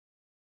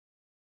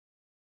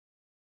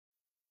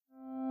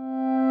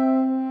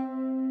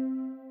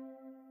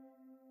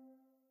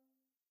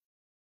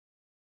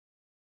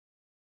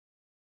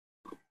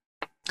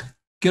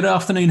Good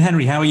afternoon,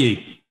 Henry. How are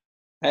you?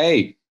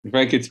 Hey,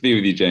 very good to be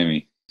with you,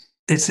 Jamie.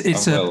 It's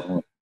I'm a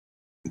well.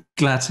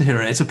 glad to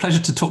hear it. It's a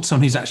pleasure to talk to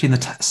someone who's actually in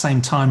the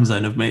same time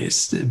zone of me.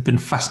 It's been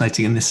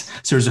fascinating in this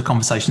series of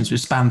conversations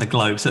which span the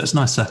globe. So it's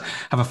nice to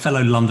have a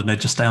fellow Londoner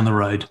just down the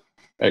road.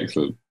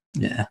 Excellent.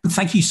 Yeah.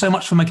 Thank you so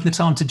much for making the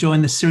time to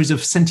join this series of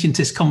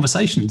sentientist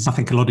conversations. I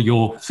think a lot of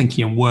your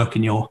thinking and work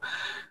in your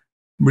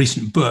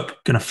recent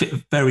book going to fit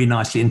very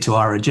nicely into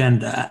our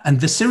agenda.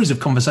 And the series of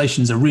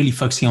conversations are really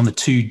focusing on the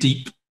two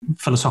deep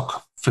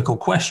philosophical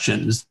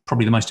questions,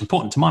 probably the most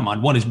important to my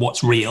mind. One is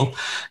what's real,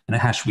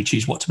 how should we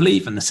choose what to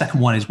believe? And the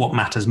second one is what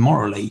matters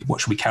morally? What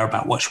should we care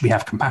about? What should we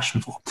have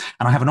compassion for?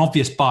 And I have an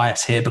obvious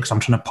bias here because I'm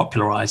trying to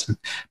popularize and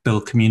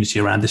build community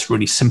around this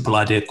really simple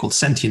idea called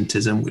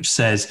sentientism, which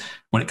says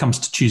when it comes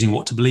to choosing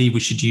what to believe, we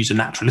should use a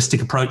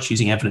naturalistic approach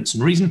using evidence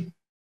and reason.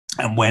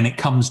 And when it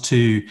comes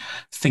to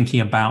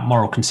thinking about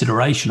moral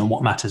consideration and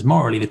what matters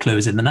morally, the clue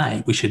is in the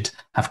name. We should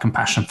have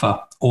compassion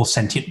for all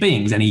sentient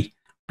beings, any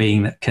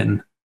being that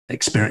can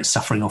experience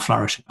suffering or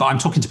flourish. But I'm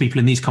talking to people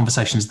in these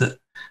conversations that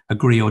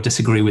agree or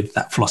disagree with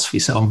that philosophy.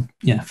 So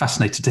I'm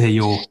fascinated to hear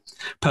your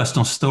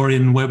personal story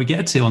and where we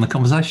get to on the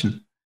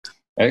conversation.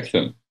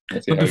 Excellent.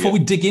 But before we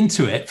dig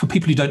into it, for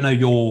people who don't know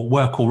your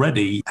work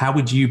already, how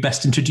would you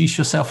best introduce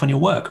yourself and your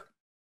work?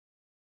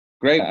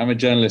 Great. I'm a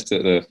journalist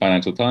at the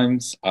Financial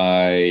Times.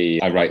 I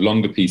write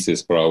longer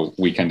pieces for our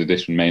weekend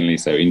edition mainly,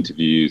 so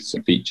interviews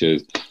and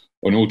features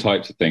on all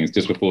types of things.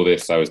 Just before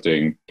this, I was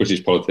doing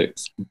British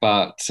politics,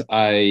 but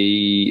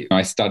I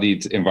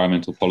studied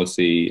environmental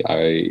policy.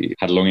 I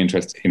had a long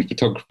interest in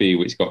photography,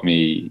 which got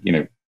me,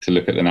 to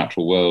look at the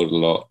natural world a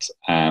lot.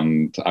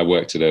 And I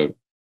worked at a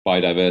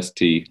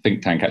biodiversity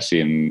think tank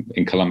actually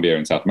in Colombia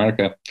in South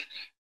America.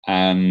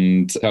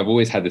 And so I've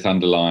always had this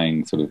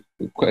underlying sort of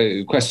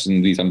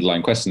these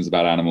underlying questions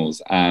about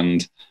animals.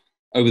 And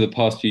over the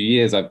past few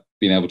years, I've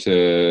been able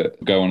to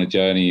go on a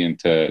journey and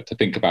to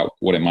think about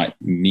what it might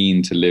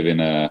mean to live in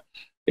a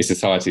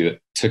society that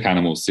took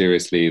animals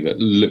seriously, that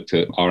looked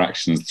at our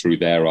actions through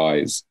their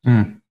eyes.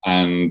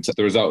 And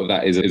the result of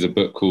that is a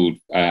book called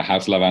How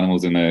to Love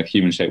Animals in a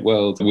Human-Shaped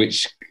World,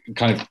 which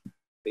kind of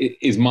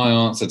is my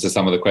answer to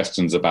some of the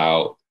questions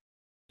about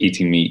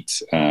eating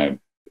meat,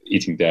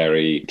 eating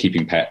dairy,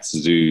 keeping pets,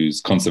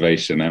 zoos,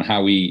 conservation, and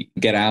how we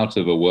get out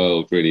of a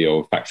world really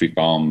of factory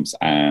farms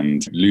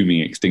and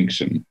looming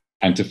extinction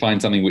and to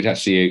find something which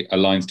actually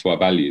aligns to our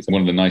values. And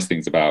one of the nice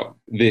things about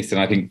this,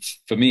 and I think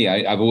for me,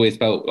 I've always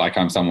felt like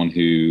I'm someone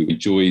who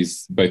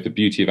enjoys both the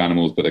beauty of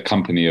animals, but the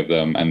company of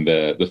them and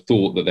the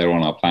thought that they're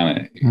on our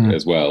planet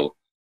as well.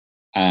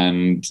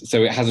 And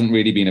so it hasn't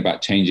really been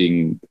about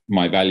changing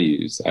my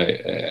values.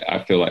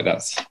 I feel like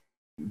that's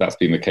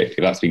been the case.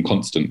 That's been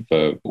constant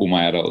for all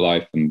my adult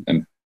life and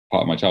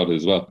part of my childhood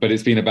as well. But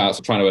it's been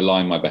about trying to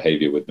align my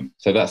behavior with them.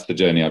 So that's the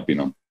journey I've been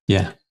on.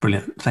 Yeah,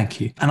 brilliant.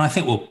 Thank you. And I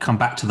think we'll come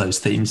back to those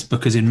themes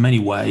because in many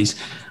ways,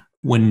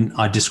 when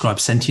I describe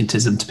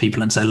sentientism to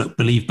people and say, look,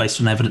 believe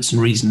based on evidence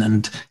and reason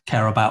and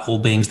care about all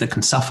beings that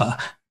can suffer,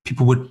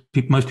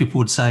 most people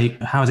would say,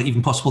 how is it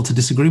even possible to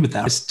disagree with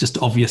that? It's just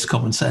obvious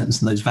common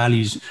sense. And those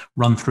values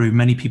run through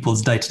many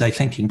people's day-to-day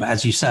thinking. But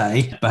as you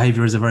say,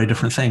 behavior is a very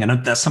different thing.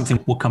 And that's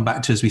something we'll come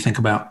back to as we think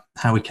about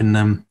how we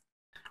can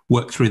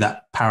work through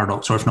that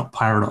paradox, or if not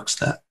paradox,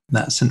 that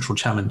central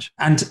challenge.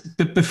 And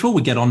before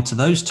we get on to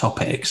those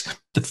topics,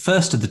 the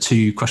first of the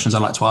two questions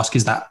I'd like to ask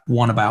is that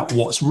one about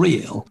what's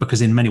real,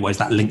 because in many ways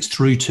that links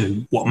through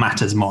to what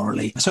matters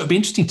morally. So it'd be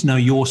interesting to know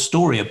your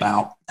story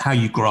about how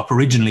you grew up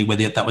originally,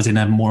 whether that was in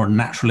a more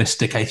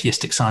naturalistic,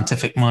 atheistic,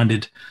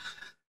 scientific-minded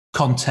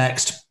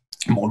context,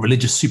 more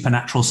religious,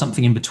 supernatural,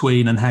 something in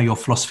between, and how your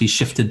philosophy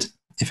shifted,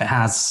 if it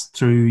has,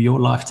 through your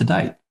life to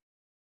date.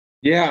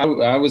 Yeah,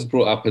 I was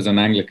brought up as an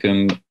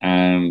Anglican,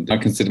 and I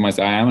consider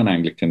myself, I am an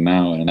Anglican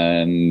now.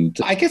 And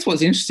I guess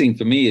what's interesting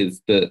for me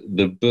is that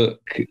the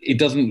book,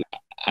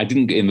 I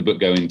didn't in the book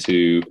go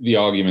into the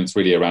arguments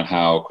really around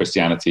how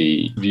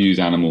Christianity views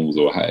animals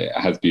or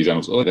has views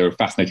animals. Oh, there are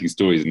fascinating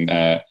stories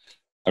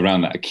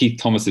around that.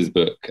 Keith Thomas's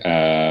book,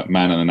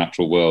 Man and the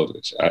Natural World,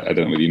 which I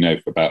don't know whether you know,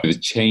 about the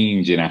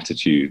change in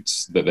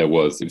attitudes that there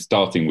was. It was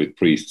starting with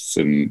priests,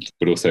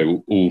 but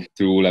also all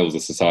through all levels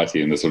of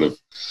society in the sort of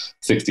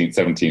 16th,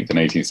 17th and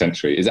 18th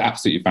century. Is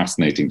absolutely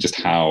fascinating just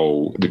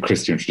how the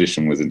Christian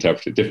tradition was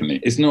interpreted differently.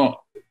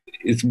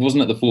 It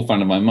wasn't at the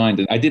forefront of my mind.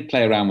 And I did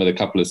play around with a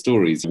couple of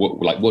stories.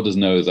 What does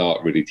Noah's Ark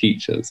really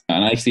teach us?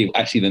 And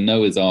actually the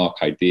Noah's Ark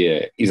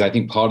idea is, I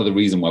think, part of the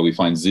reason why we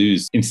find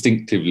zoos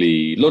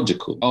instinctively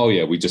logical. Oh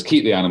yeah, we just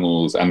keep the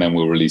animals and then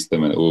we'll release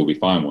them and it will be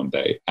fine one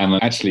day. And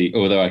actually,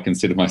 although I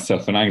consider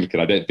myself an Anglican,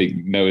 I don't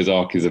think Noah's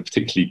Ark is a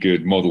particularly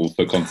good model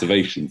for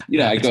conservation.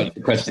 I got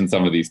to question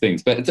some of these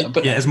things. But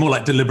yeah, it's more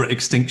like deliberate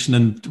extinction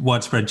and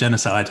widespread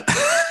genocide.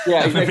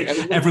 Yeah, exactly.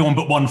 Everyone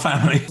but one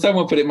family.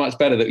 Someone put it much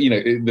better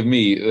than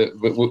me,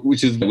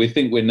 which is we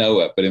think we're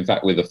Noah, but in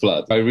fact we're the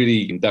flood. That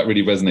really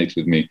resonates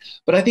with me.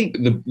 But I think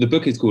the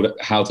book is called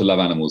How to Love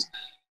Animals,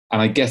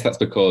 and I guess that's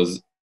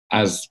because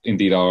as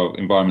indeed our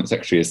Environment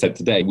Secretary has said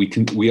today,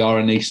 we are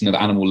a nation of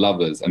animal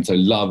lovers. And so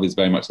love is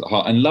very much at the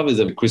heart. And love is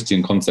a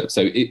Christian concept.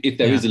 So if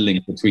there is a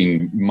link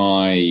between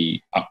my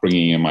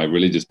upbringing and my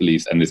religious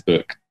beliefs and this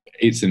book,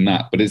 it's in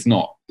that, but that's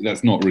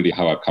not really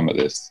how I've come at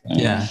this.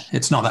 Yeah,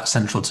 it's not that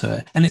central to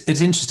it. And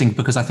it's interesting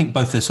because I think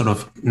both the sort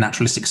of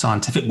naturalistic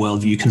scientific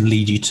worldview can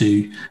lead you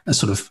to a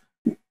sort of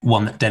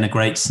one that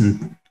denigrates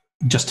and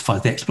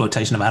justifies the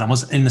exploitation of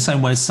animals in the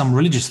same way as some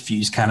religious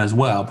views can as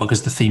well,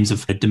 because the themes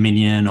of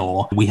dominion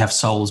or we have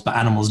souls but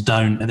animals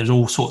don't. And there's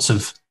all sorts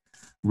of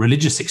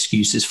religious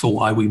excuses for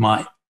why we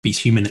might be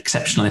human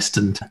exceptionalist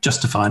and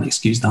justify and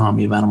excuse the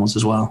harming of animals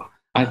as well.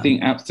 I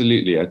think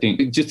absolutely. I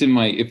think just for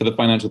the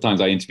Financial Times,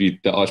 I interviewed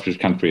the Archbishop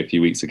of Canterbury a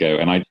few weeks ago,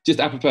 and I just,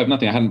 apropos of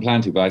nothing, I hadn't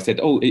planned to, but I said,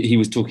 he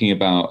was talking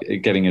about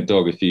getting a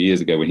dog a few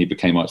years ago when he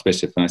became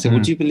Archbishop. And I said,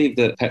 well, do you believe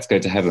that pets go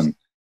to heaven?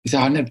 He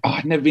said,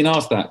 I'd never been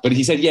asked that, but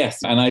he said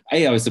yes. And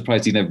I was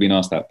surprised he'd never been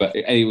asked that. But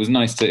it was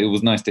nice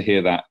to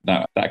hear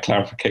that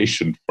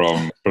clarification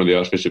from the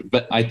Archbishop.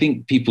 But I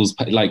think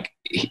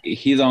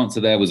his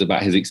answer there was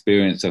about his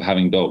experience of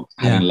having dogs,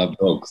 having loved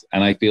dogs,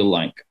 and I feel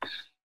like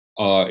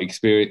our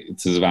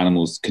experiences of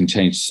animals can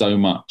change so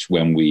much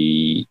when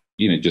we,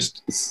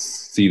 just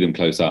see them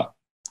close up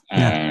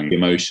and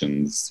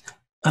emotions.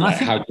 And I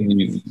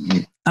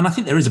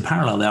think there is a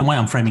parallel there. The way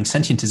I'm framing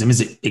sentientism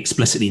is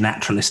explicitly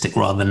naturalistic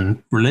rather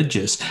than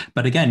religious.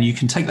 But again, you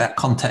can take that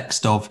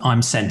context of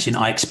I'm sentient,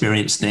 I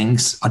experience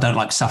things, I don't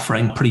like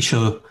suffering, pretty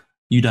sure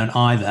you don't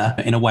either.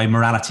 In a way,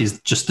 morality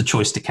is just the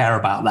choice to care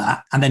about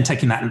that. And then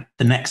taking that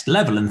the next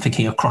level and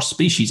thinking across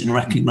species and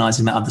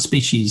recognizing that other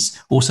species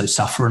also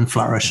suffer and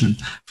flourish and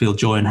feel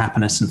joy and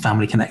happiness and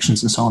family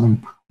connections and so on.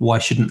 And why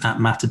shouldn't that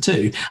matter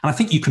too? And I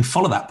think you can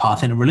follow that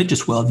path in a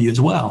religious worldview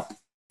as well.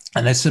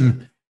 And there's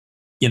some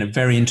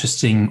very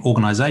interesting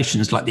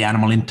organizations like the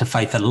Animal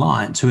Interfaith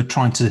Alliance who are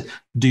trying to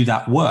do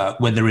that work,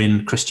 whether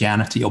in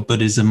Christianity or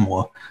Buddhism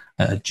or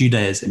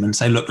Judaism, and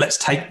say, look, let's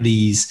take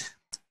these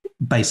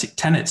basic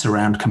tenets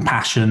around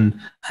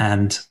compassion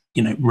and,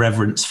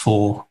 reverence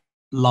for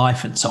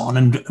life and so on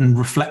and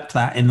reflect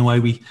that in the way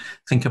we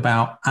think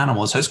about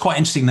animals. So it's quite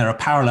interesting. There are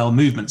parallel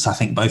movements, I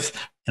think, both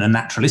in a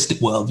naturalistic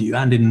worldview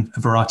and in a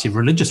variety of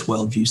religious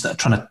worldviews that are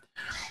trying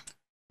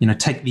to,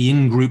 take the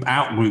in-group,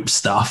 out-group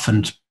stuff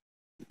and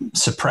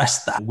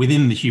suppress that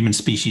within the human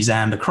species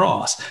and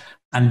across,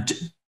 and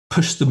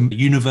push the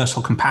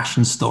universal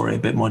compassion story a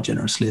bit more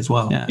generously as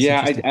well. I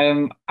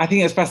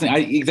think it's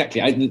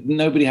fascinating.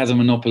 Nobody has a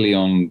monopoly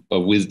on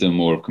wisdom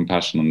or of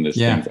compassion on this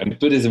thing. And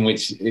Buddhism,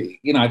 which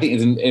I think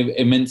is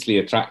immensely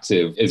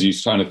attractive as you're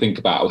trying to think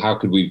about how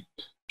could we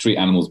treat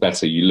animals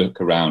better. You look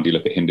around, you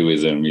look at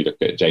Hinduism, you look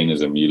at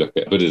Jainism, you look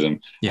at Buddhism.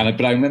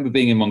 But I remember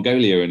being in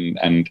Mongolia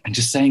and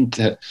just saying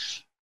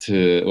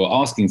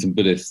asking some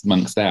Buddhist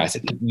monks there, I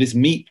said, this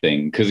meat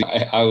thing, because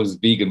I was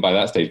vegan by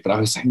that stage, but I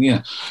was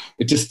saying,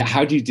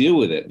 how do you deal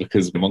with it?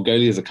 Because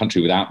Mongolia is a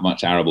country without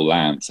much arable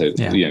land. So,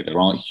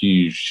 there aren't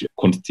huge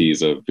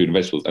quantities of food and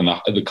vegetables. And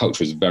the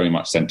culture is very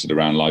much centered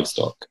around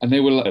livestock. And they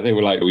were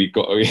like,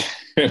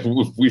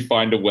 we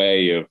find a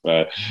way of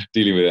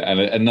dealing with it. And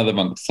another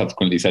monk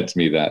subsequently said to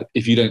me that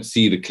if you don't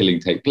see the killing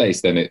take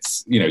place, then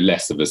it's,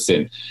 less of a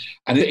sin.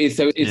 And it's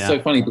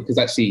so funny because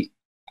actually,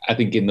 I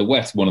think in the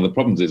West, one of the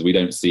problems is we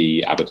don't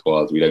see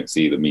abattoirs, we don't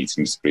see the meat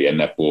industry, and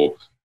therefore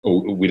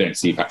we don't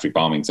see factory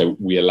farming. So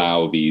we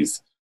allow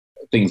these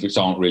things which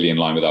aren't really in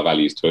line with our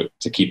values to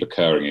keep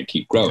occurring and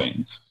keep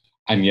growing.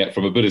 And yet,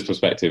 from a Buddhist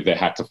perspective, they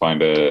had to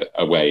find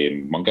a way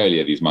in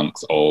Mongolia, these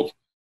monks, of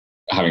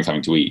having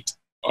something to eat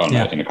in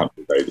a country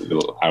with very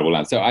little arable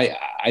land. So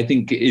I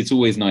think it's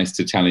always nice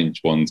to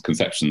challenge one's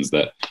conceptions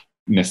that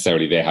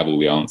necessarily they have all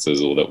the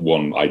answers or that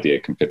one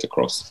idea can fit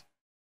across.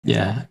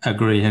 Yeah,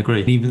 agree.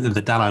 Even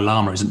the Dalai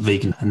Lama isn't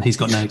vegan and he's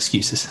got no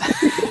excuses.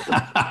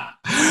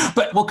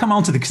 But we'll come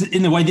on to because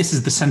in a way, this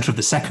is the center of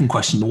the second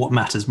question, what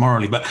matters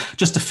morally. But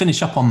just to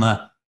finish up on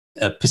the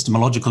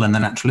epistemological and the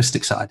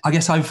naturalistic side, I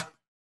guess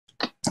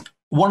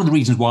one of the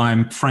reasons why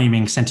I'm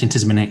framing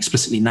sentientism in an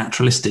explicitly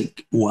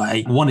naturalistic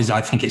way, one is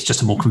I think it's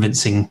just a more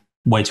convincing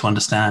way to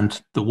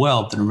understand the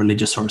world than a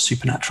religious or a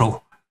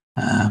supernatural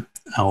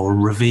or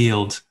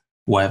revealed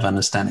way of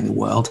understanding the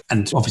world.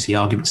 And obviously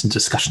arguments and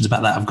discussions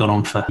about that have gone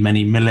on for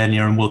many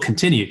millennia and will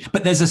continue.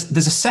 But there's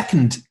a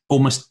second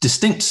almost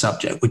distinct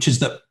subject, which is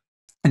that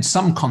in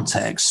some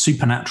contexts,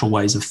 supernatural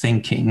ways of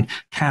thinking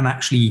can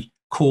actually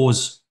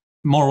cause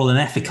moral and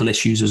ethical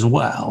issues as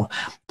well,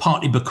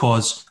 partly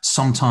because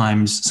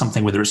sometimes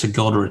something, whether it's a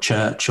god or a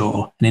church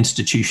or an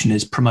institution,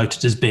 is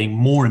promoted as being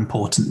more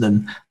important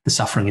than the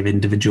suffering of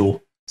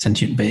individual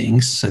sentient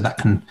beings. So that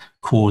can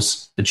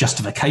cause a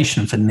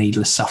justification for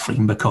needless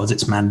suffering because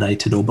it's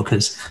mandated or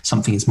because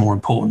something is more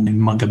important. You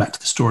might go back to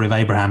the story of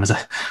Abraham as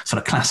a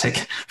sort of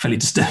classic, fairly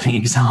disturbing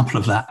example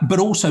of that. But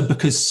also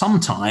because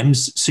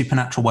sometimes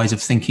supernatural ways of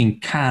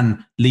thinking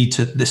can lead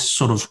to this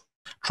sort of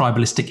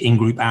tribalistic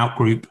in-group,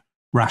 out-group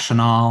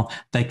rationale.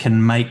 They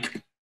can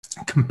make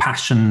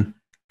compassion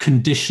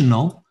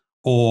conditional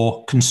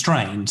or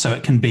constrained. So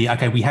it can be,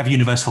 okay, we have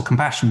universal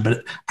compassion,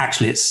 but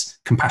actually it's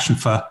compassion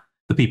for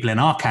the people in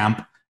our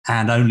camp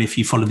and only if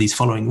you follow these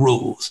following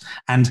rules.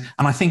 And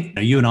I think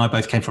you and I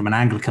both came from an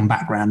Anglican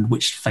background,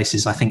 which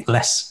faces, I think,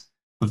 less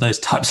of those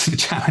types of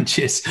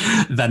challenges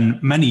than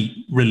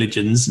many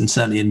religions, and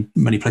certainly in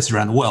many places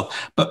around the world.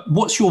 But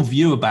what's your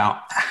view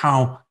about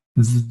how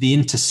the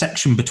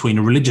intersection between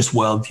a religious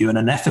worldview and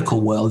an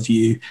ethical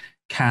worldview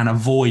can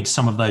avoid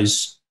some of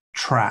those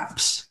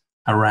traps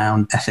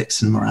around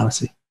ethics and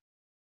morality?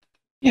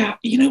 Yeah,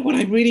 you know what?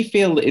 I really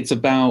feel that it's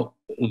about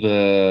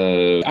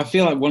I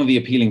feel like one of the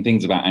appealing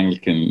things about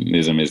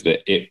Anglicanism is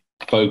that it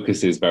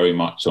focuses very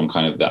much on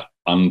kind of that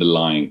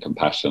underlying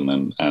compassion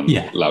and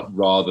love,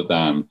 rather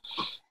than,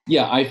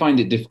 I find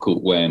it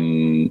difficult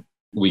when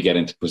we get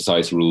into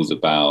precise rules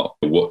about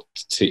what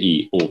to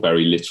eat or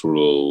very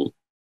literal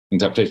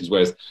interpretations.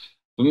 Whereas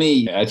for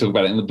me, I talk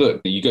about it in the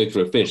book, you go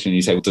through a fish and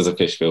you say, well, does a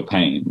fish feel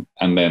pain?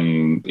 And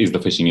then is the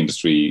fishing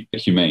industry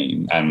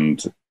humane?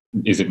 And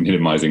is it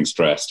minimizing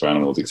stress to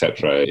animals,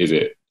 etc.? Is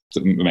it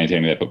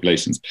maintaining their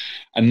populations?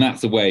 And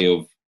that's a way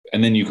of,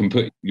 and then you can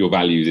put your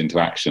values into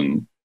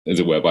action, as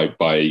it were,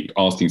 by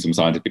asking some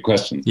scientific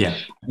questions. Yeah.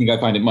 I think I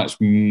find it much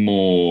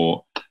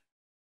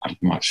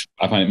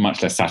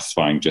less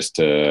satisfying just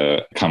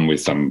to come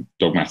with some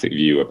dogmatic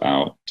view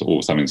about,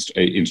 or some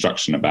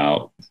instruction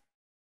about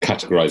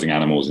categorizing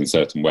animals in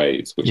certain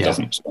ways, which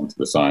doesn't respond to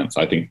the science.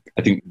 I think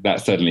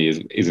that certainly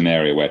is an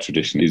area where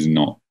tradition is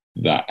not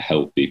that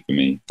healthy for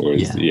me.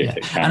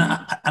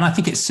 And I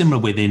think it's similar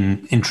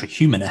within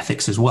intrahuman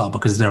ethics as well,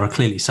 because there are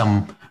clearly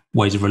some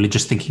ways of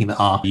religious thinking that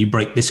are, you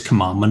break this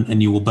commandment and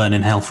you will burn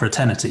in hell for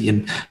eternity.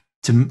 And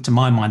to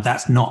my mind,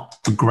 that's not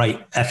a great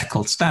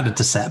ethical standard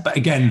to set. But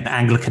again,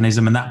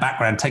 Anglicanism and that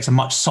background takes a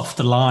much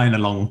softer line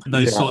along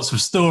those sorts of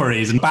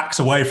stories and backs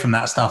away from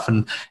that stuff.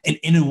 And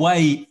in a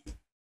way,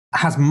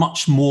 has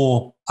much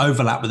more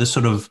overlap with a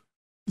sort of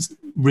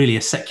really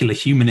a secular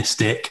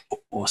humanistic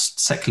or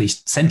secularly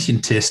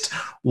sentientist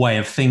way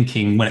of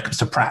thinking when it comes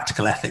to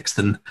practical ethics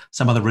than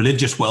some other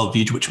religious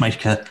worldviews, which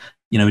make a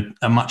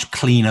much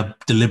cleaner,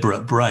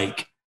 deliberate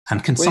break,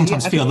 and can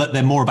sometimes feel that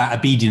they're more about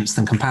obedience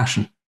than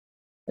compassion.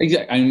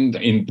 Exactly. And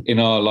in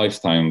our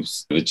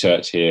lifetimes, the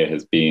church here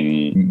has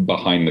been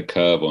behind the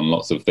curve on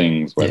lots of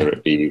things, whether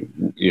it be,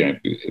 the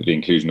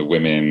inclusion of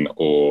women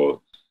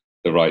or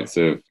the rights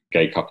of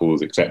gay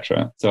couples,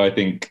 etc. So I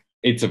think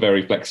it's a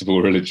very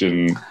flexible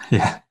religion,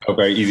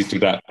 very easy to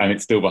adapt, and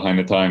it's still behind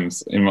the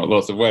times in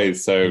lots of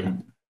ways. So,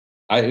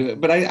 I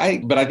think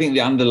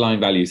the underlying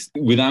values,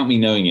 without me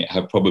knowing it,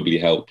 have probably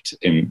helped.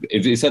 I think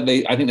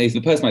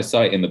the person I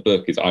cite in the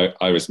book is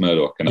Iris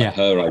Murdoch, and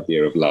her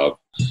idea of love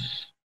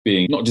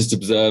being not just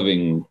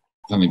observing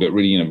something, but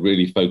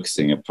really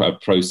focusing a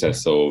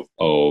process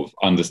of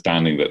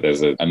understanding that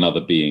there's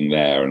another being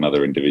there,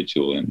 another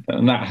individual,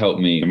 and that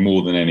helped me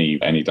more than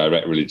any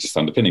direct religious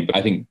underpinning. But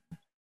I think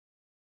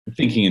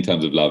thinking in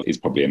terms of love is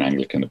probably an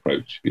Anglican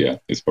approach. Yeah,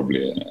 it's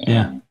probably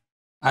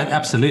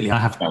absolutely. I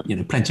have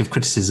plenty of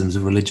criticisms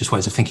of religious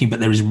ways of thinking, but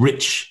there is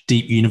rich,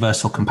 deep,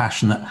 universal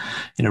compassion that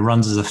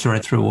runs as a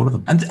thread through all of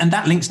them. And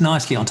that links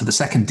nicely onto the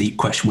second deep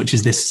question, which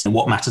is this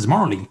what matters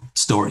morally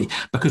story.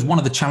 Because one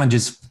of the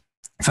challenges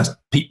for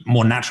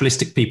more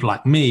naturalistic people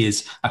like me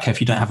is, okay,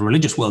 if you don't have a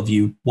religious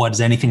worldview, why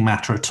does anything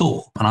matter at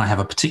all? And I have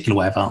a particular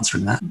way of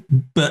answering that.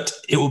 But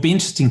it will be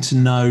interesting to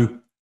know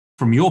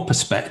from your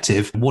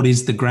perspective, what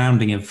is the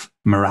grounding of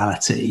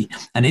morality?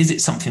 And is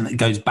it something that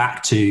goes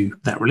back to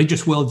that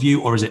religious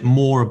worldview, or is it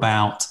more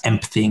about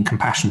empathy and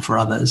compassion for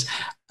others?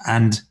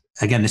 And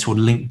again, this would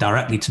link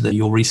directly to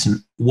your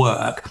recent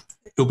work.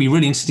 It'll be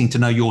really interesting to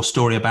know your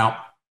story about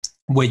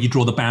where you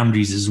draw the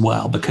boundaries as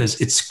well,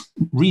 because it's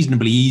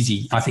reasonably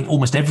easy. I think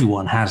almost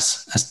everyone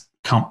has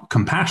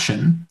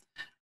compassion.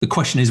 The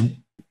question is,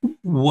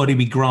 what do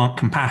we grant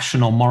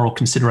compassion or moral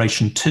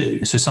consideration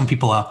to? So some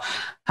people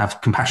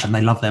have compassion,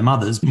 they love their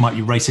mothers, might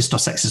be racist or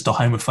sexist or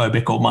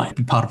homophobic, or might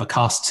be part of a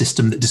caste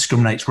system that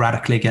discriminates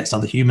radically against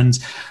other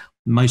humans.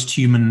 Most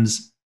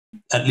humans,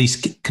 at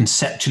least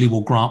conceptually,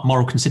 will grant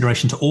moral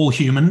consideration to all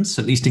humans,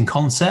 at least in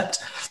concept.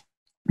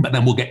 But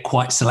then we'll get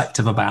quite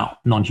selective about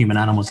non-human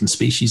animals and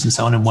species and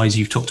so on, in ways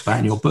you've talked about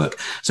in your book.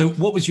 So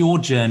what was your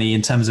journey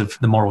in terms of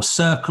the moral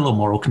circle or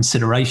moral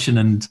consideration,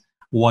 and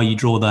why you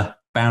draw the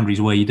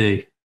boundaries where you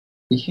do?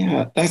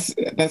 Yeah, that's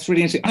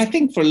really interesting. I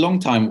think for a long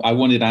time I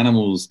wanted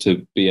animals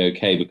to be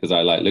okay because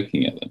I like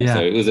looking at them. Yeah.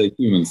 So it was a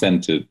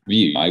human-centered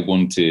view. I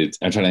would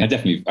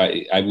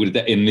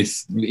in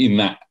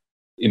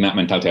that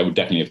mentality, I would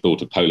definitely have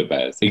thought of polar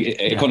bears.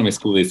 Economists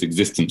call this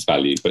existence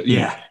value, but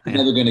you're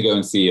never going to go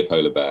and see a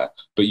polar bear,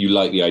 but you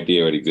like the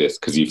idea it exists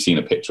because you've seen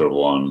a picture of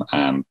one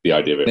and the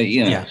idea of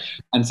it.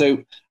 And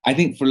so I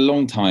think for a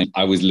long time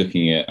I was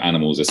looking at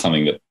animals as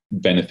something that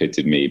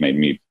benefited me, made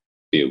me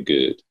feel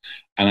good.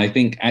 And I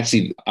think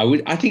actually,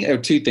 I think there are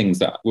two things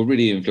that were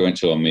really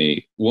influential on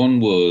me.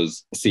 One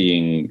was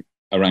seeing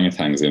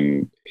orangutans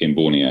in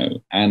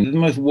Borneo, and the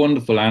most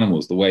wonderful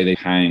animals, the way they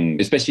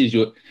hang, especially as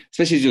your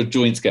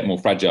joints get more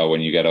fragile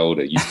when you get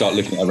older. You start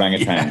looking at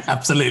orangutans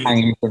absolutely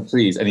hanging from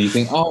trees, and you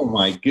think, oh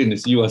my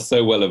goodness, you are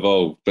so well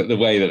evolved. But the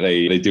way that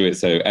they do it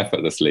so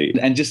effortlessly,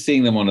 and just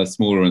seeing them on a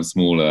smaller and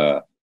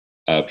smaller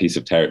piece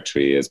of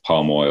territory as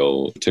palm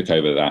oil took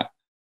over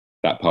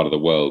that part of the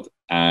world,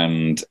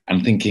 and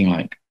thinking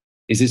like,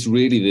 is this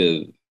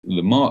really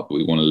the mark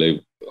we want to live?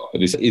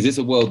 Is this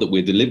a world that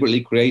we're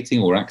deliberately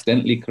creating or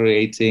accidentally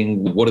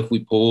creating? What if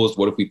we paused?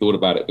 What if we thought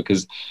about it?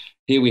 Because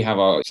here we have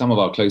some of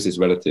our closest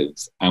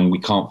relatives, and we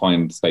can't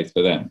find space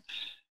for them.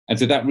 And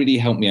so that really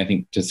helped me, I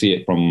think, to see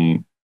it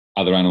from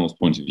other animals'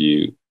 point of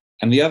view.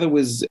 And the other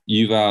was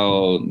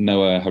Yuval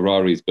Noah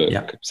Harari's book,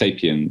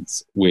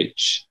 Sapiens,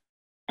 which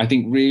I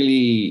think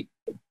really,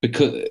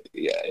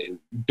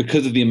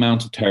 because of the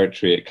amount of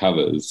territory it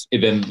covers,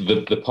 then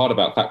the part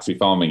about factory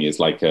farming is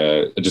like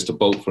just a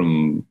bolt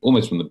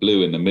almost from the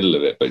blue in the middle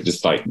of it, but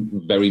just like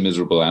very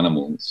miserable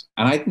animals.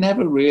 And I'd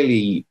never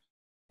really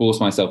forced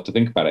myself to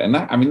think about it. And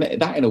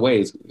that in a way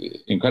is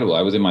incredible.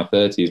 I was in my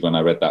 30s when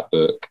I read that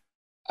book.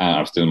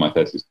 I'm still in my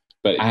 30s.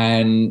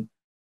 And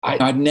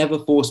I'd never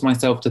forced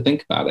myself to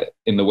think about it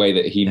in the way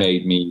that he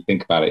made me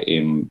think about it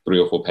in 3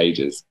 or 4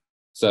 pages.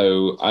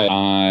 So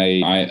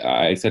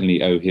I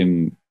certainly owe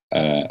him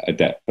a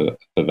debt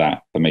for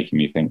that, for making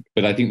me think.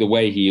 But I think the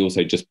way he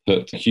also just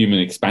put human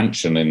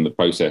expansion in the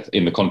process,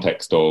 in the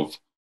context of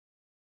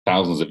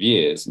thousands of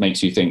years,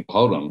 makes you think,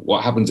 hold on,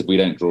 what happens if we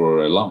don't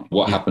draw a line?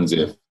 What happens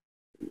if,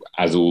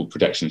 as all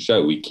projections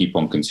show, we keep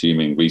on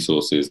consuming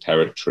resources,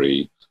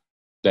 territory?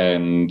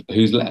 Then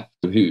who's left?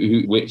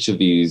 Which of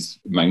these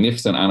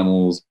magnificent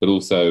animals, but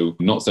also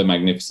not so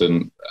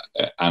magnificent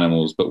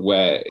animals, but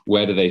where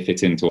do they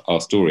fit into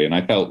our story? And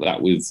I felt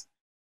that was,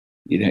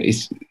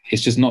 it's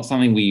just not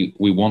something we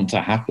want to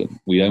happen.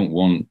 We don't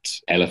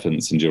want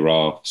elephants and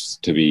giraffes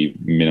to be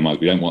minimized.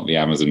 We don't want the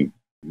Amazon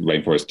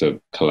rainforest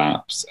to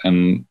collapse.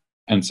 And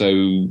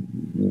so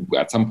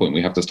at some point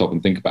we have to stop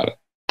and think about it.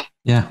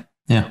 Yeah.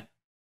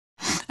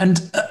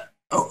 And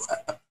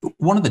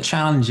one of the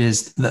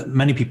challenges that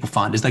many people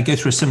find is they go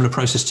through a similar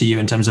process to you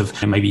in terms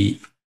of maybe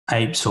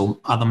apes or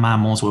other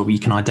mammals where you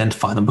can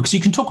identify them, because you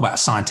can talk about a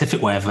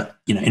scientific way of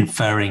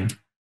inferring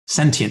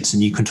sentience,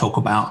 and you can talk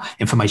about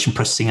information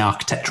processing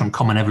architecture and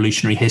common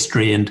evolutionary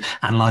history and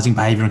analyzing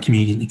behavior and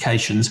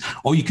communications,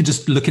 or you can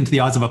just look into the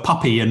eyes of a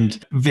puppy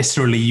and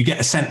viscerally you get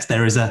a sense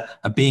there is a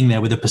being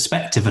there with a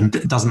perspective,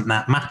 and doesn't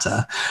that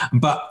matter?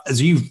 But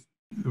as you've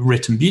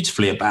written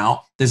beautifully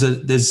about, there's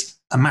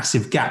a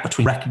massive gap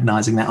between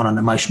recognizing that on an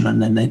emotional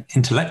and then an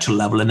intellectual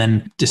level, and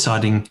then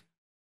deciding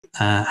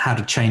how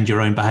to change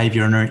your own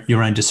behavior and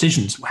your own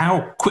decisions.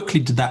 How quickly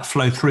did that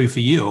flow through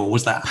for you, or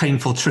was that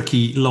painful,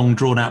 tricky, long,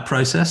 drawn-out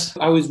process?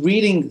 I was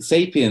reading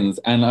Sapiens,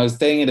 and I was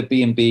staying at a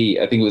B&B,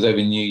 I think it was over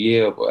New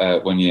Year,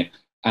 1 year,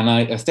 and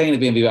I was staying at a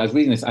B&B, I was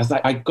reading this, I was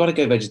like, I got to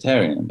go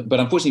vegetarian. But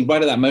unfortunately,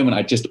 right at that moment,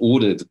 I just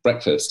ordered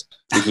breakfast,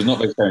 which was not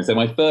vegetarian. So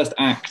my first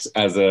act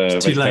as a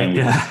vegetarian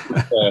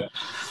was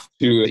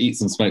to eat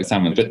some smoked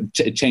salmon, but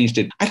it changed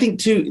it. I think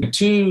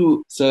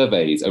two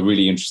surveys are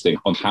really interesting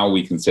on how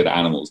we consider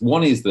animals.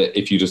 One is that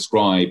if you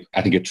describe,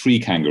 I think a tree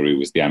kangaroo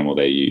was the animal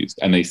they used,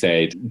 and they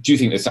said, do you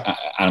think this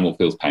animal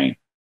feels pain?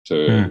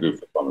 To a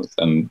group of farmers,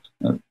 and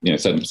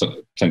certain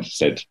percentage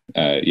said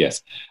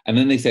yes. And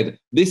then they said,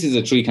 this is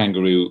a tree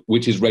kangaroo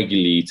which is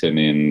regularly eaten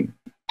in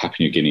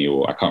Papua New Guinea,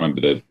 or I can't remember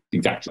the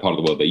exact part of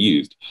the world they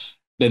used.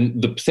 Then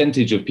the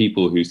percentage of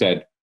people who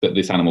said that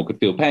this animal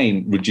could feel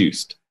pain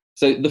reduced.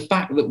 So the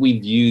fact that we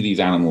view these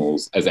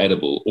animals as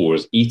edible or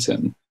as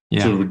eaten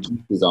sort of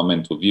reduces our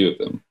mental view of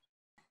them.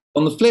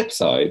 On the flip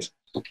side,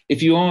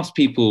 if you ask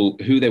people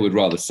who they would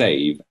rather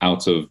save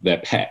out of their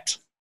pet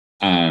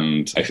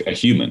and a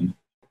human,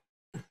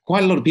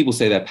 quite a lot of people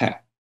say their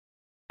pet.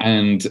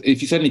 And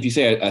if you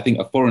say, I think,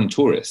 a foreign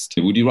tourist,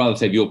 would you rather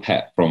save your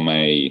pet from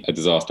a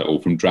disaster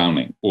or from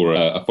drowning, or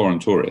a foreign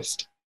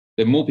tourist?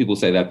 Then more people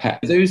say their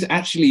pet.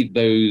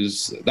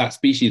 That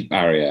species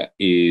barrier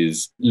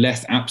is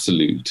less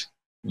absolute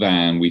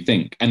than we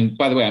think. And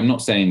by the way, I'm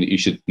not saying that you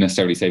should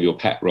necessarily save your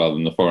pet rather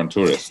than the foreign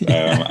tourist.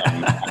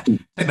 I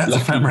think that's a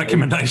firm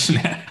recommendation.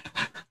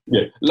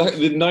 Yeah. Like,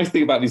 the nice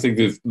thing about these things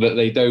is that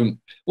they don't,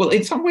 well,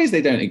 in some ways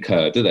they don't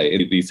occur, do they,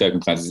 in these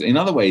circumstances? In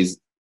other ways,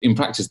 in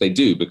practice, they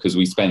do, because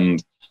we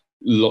spend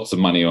lots of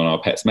money on our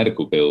pets'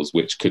 medical bills,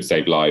 which could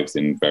save lives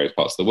in various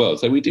parts of the world.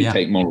 So we do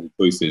take moral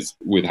choices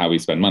with how we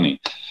spend money.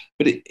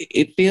 But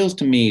it feels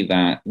to me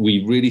that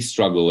we really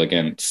struggle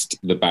against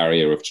the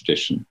barrier of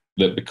tradition,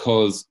 that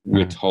because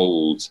we're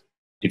told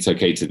it's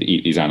okay to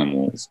eat these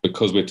animals,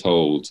 because we're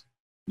told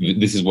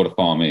this is what a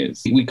farm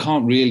is, we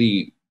can't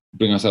really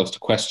bring ourselves to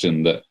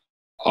question that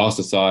our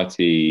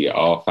society,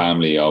 our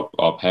family,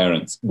 our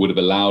parents would have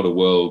allowed a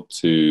world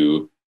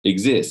to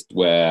exist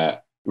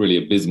where really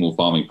abysmal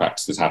farming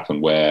practices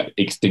happen, where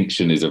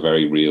extinction is a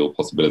very real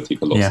possibility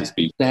for lots of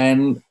species.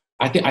 Then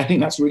I think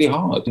that's really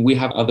hard. We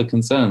have other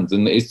concerns,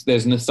 and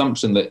there's an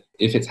assumption that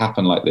if it's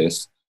happened like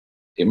this,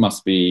 it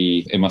must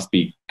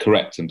be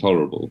correct and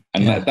tolerable.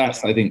 And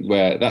that's, I think,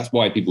 that's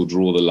why people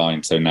draw the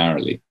line so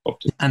narrowly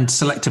often. And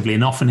selectively,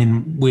 and often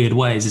in weird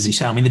ways, as you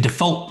say. I mean, the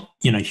default,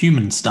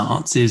 human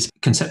stance is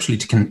conceptually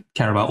to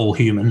care about all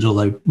humans,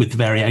 although with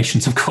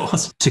variations, of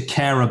course, to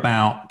care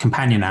about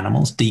companion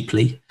animals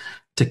deeply,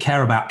 to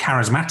care about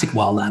charismatic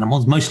wild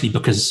animals, mostly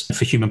because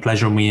for human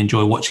pleasure, and we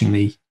enjoy watching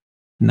the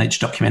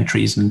nature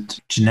documentaries and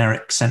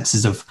generic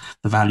senses of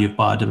the value of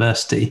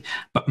biodiversity.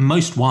 But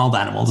most wild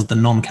animals, the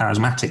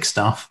non-charismatic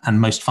stuff, and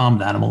most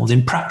farmed animals,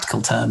 in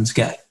practical terms,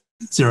 get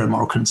zero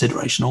moral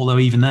consideration. Although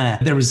even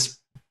there's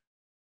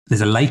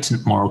a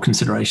latent moral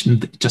consideration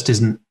that just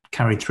isn't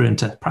carried through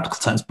into practical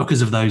terms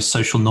because of those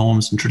social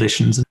norms and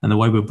traditions and the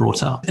way we're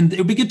brought up. And it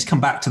would be good to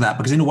come back to that,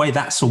 because in a way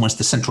that's almost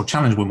the central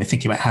challenge when we're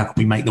thinking about how can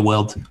we make the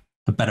world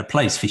a better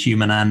place for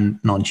human and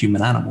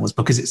non-human animals,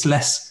 because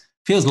it's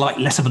feels like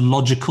less of a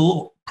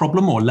logical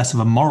problem or less of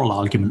a moral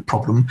argument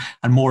problem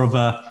and more of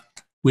a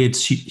weird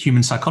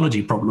human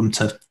psychology problem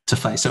to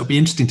face. So it'd be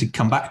interesting to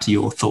come back to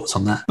your thoughts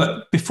on that.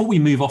 But before we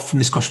move off from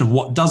this question of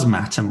what does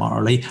matter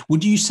morally,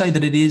 would you say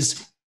that it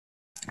is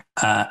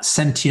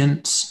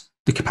sentience,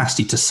 the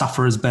capacity to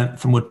suffer, as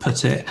Bentham would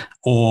put it,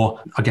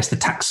 or I guess the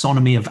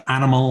taxonomy of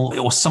animal,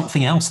 or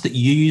something else that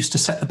you use to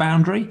set the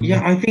boundary?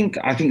 Yeah, I think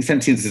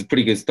sentience is a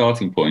pretty good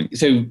starting point.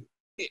 So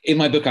in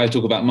my book, I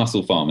talk about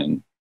muscle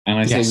farming. And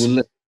I say, well,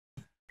 look,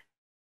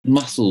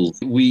 muscles,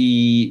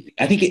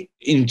 I think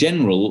in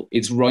general,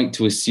 it's right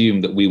to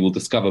assume that we will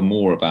discover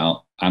more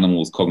about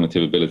animals'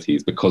 cognitive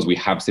abilities because we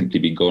have simply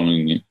been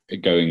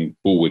going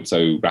forward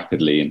so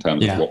rapidly in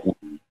terms of what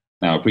we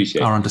now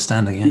appreciate. Our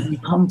understanding, You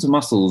come to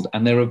mussels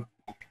and there's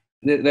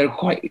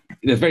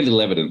very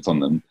little evidence on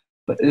them,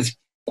 but there's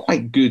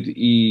quite good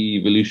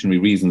evolutionary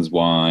reasons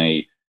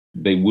why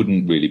they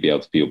wouldn't really be able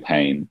to feel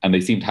pain. And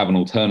they seem to have an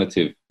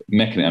alternative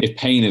mechanism. If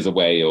pain is a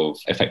way of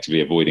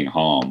effectively avoiding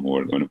harm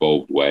or an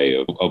evolved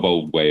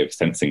way of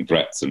sensing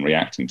threats and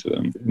reacting to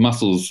them,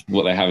 mussels,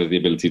 what they have is the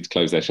ability to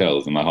close their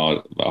shells, and a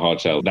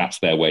hard shell, that's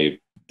their way of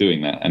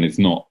doing that. And it's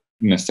not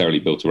necessarily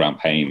built around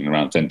pain and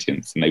around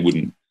sentience, and they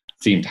wouldn't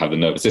seem to have the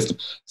nervous system.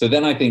 So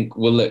then I think,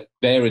 well, look,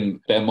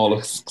 they're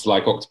mollusks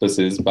like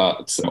octopuses,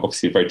 but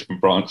obviously a very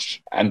different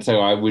branch. And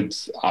so I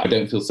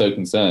don't feel so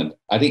concerned.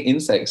 I think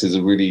insects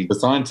for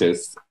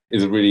scientists,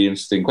 is a really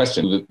interesting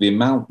question. The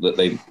amount that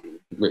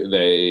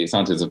the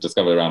scientists have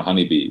discovered around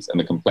honeybees and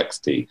the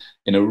complexity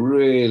in a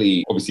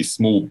really obviously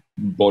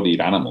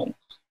small-bodied animal,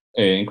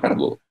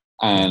 incredible.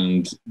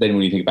 And then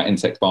when you think about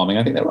insect farming,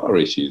 I think there are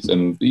issues.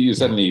 And you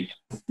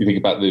think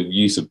about the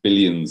use of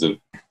billions of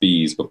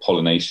bees for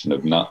pollination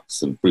of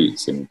nuts and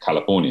fruits in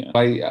California.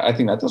 I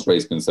think that does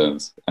raise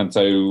concerns. And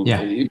so,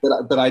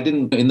 but I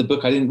didn't, in the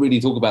book, I didn't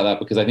really talk about that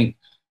because I think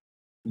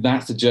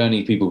that's a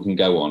journey people can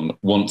go on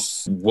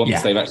once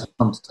they've actually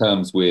come to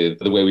terms with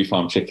the way we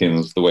farm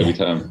chickens, the way we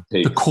farm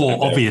pigs. The core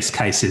obvious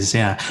cases,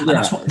 And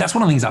that's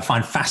one of the things I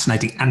find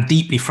fascinating and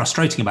deeply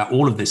frustrating about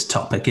all of this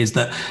topic is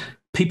that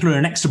people are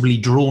inexorably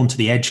drawn to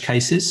the edge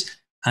cases,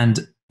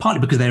 and partly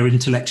because they're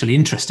intellectually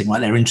interesting, right?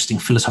 They're interesting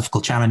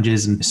philosophical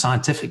challenges and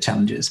scientific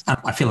challenges. And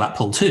I feel that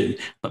pull too.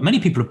 But many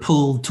people are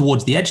pulled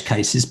towards the edge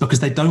cases because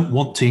they don't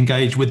want to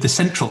engage with the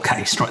central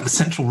case, right? The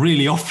central,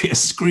 really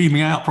obvious,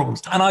 screaming out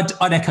problems. And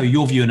I'd echo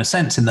your view in a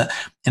sense in that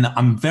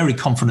I'm very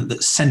confident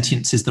that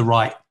sentience is the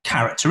right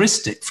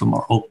characteristic for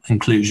moral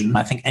inclusion.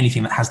 I think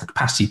anything that has the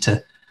capacity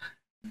to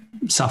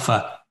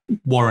suffer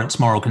warrants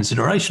moral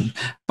consideration.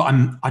 But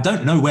I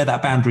don't know where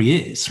that boundary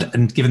is.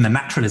 And given the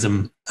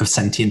naturalism of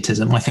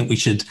sentientism, I think we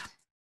should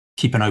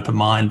keep an open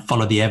mind,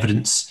 follow the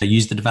evidence,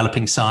 use the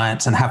developing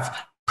science, and have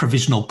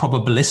provisional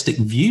probabilistic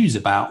views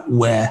about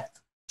where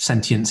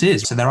sentience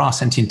is. So there are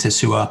sentientists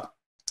who are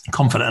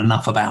confident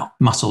enough about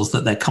mussels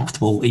that they're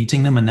comfortable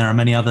eating them, and there are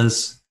many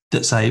others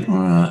that say,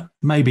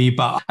 maybe,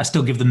 but I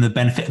still give them the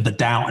benefit of the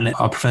doubt and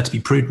I prefer to be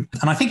prudent.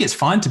 And I think it's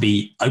fine to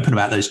be open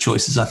about those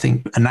choices. I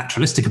think a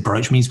naturalistic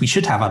approach means we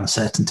should have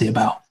uncertainty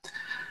about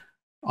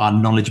our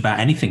knowledge about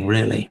anything,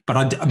 really. But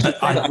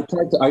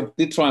I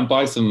did try and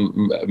buy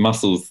some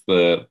mussels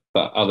the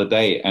other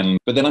day,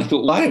 but then I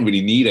thought, well, I don't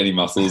really need any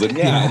mussels. And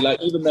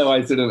even though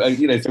I sort of,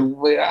 so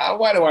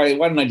why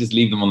don't I just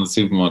leave them on the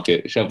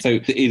supermarket shelf? So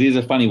it is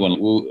a funny one.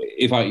 Well,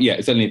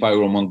 certainly if I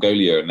were on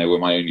Mongolia and they were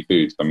my only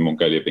food, I mean,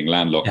 Mongolia being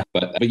landlocked,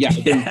 but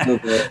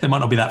they might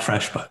not be that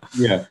fresh, but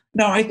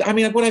no, I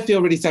mean, what I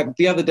feel really sad.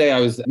 The other day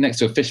I was next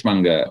to a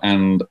fishmonger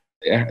and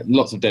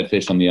lots of dead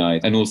fish on the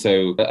ice, and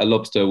also a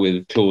lobster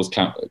with claws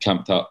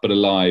clamped up but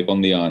alive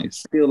on the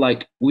ice. I feel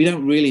like we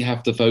don't really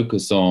have to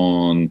focus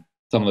on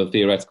some of the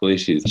theoretical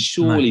issues.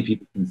 Surely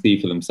people can see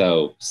for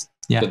themselves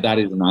that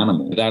is an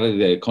animal. That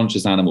is a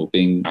conscious animal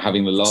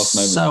having the last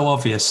moment. So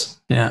obvious.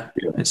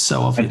 It's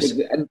so obvious.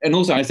 And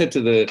also I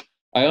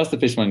asked the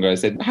fishmonger, I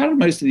said, how do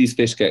most of these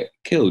fish get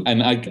killed?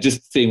 And I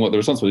just seeing what the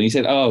response was. And he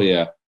said, oh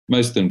yeah,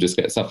 most of them just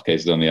get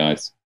suffocated on the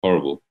ice.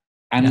 Horrible.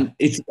 And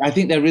I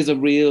think there is a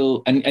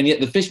real, and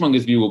yet the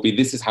fishmonger's view will be,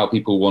 this is how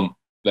people want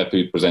their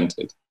food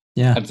presented.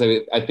 And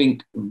so I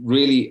think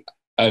really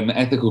an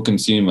ethical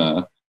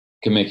consumer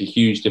can make a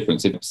huge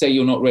difference. If, say,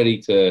 you're not ready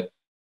to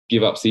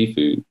give up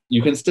seafood,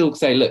 you can still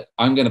say, look,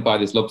 I'm going to buy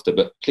this lobster,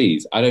 but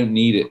please, I don't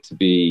need it to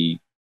be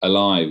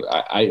alive.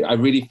 I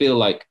really feel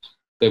like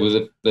there's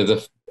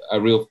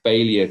a real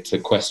failure to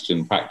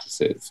question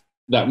practices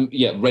that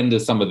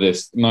renders some of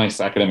this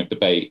nice academic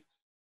debate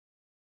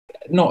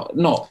not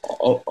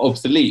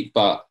obsolete,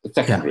 but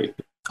secondary.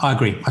 I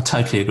agree. I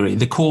totally agree.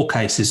 The core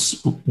case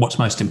is what's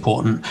most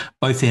important,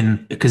 both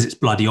in because it's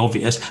bloody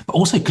obvious, but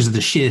also because of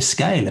the sheer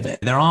scale of it.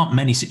 There aren't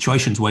many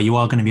situations where you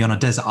are going to be on a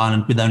desert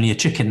island with only a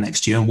chicken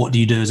next to you. And what do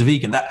you do as a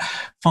vegan? That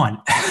fine.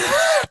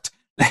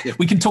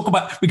 We can talk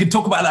about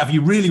that if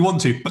you really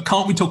want to, but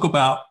can't we talk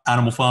about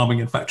animal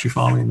farming and factory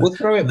farming? We'll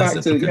throw it back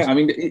to, I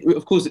mean,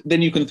 of course,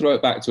 then you can throw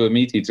it back to a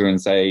meat eater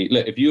and say,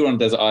 look, if you were on a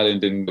desert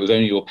island and it was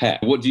only your pet,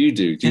 what do you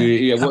do?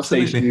 What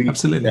stage do you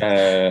absolutely.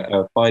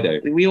 Fido?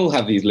 We all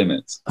have these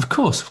limits. Of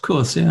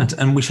course, yeah.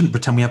 And we shouldn't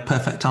pretend we have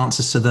perfect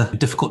answers to the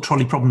difficult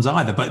trolley problems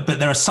either. But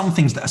there are some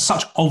things that are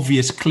such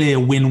obvious, clear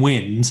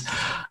win-wins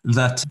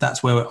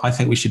that's where I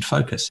think we should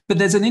focus. But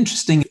there's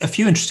a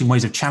few interesting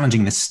ways of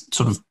challenging this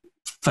sort of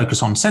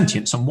focus on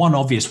sentience. And one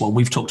obvious one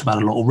we've talked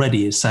about a lot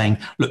already is saying,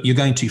 look, you're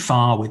going too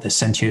far with a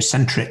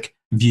sentiocentric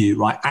view,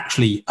 right?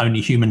 Actually, only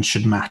humans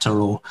should matter,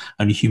 or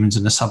only humans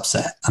in a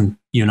subset. And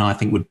you and I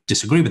think, would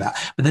disagree with that.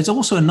 But there's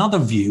also another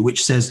view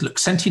which says, look,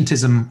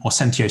 sentientism or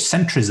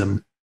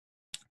sentiocentrism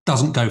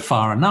doesn't go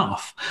far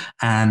enough.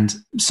 And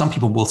some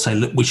people will say,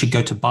 look, we should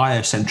go to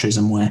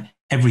biocentrism, where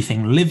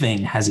everything living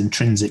has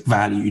intrinsic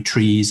value,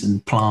 trees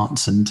and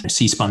plants and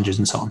sea sponges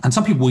and so on. And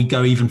some people will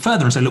go even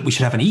further and say, look, we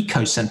should have an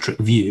ecocentric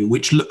view,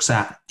 which looks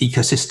at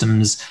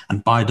ecosystems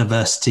and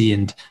biodiversity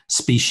and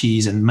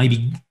species, and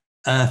maybe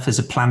Earth as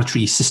a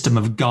planetary system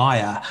of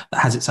Gaia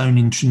that has its own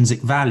intrinsic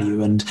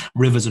value, and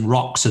rivers and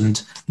rocks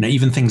and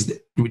even things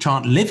which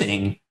aren't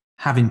living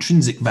have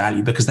intrinsic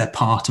value because they're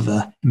part of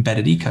an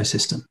embedded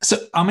ecosystem. So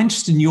I'm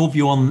interested in your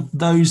view on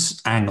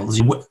those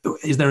angles.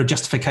 Is there a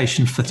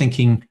justification for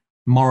thinking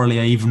morally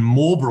or even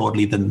more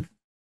broadly than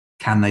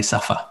can they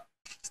suffer?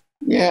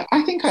 Yeah,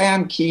 I think I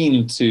am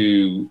keen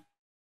to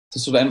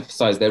sort of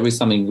emphasize there is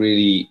something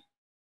really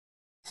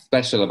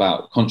special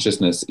about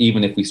consciousness,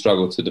 even if we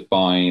struggle to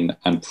define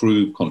and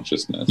prove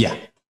consciousness. Yeah.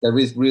 There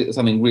is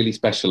something really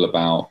special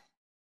about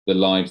the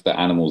lives that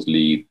animals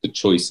lead, the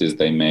choices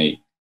they make,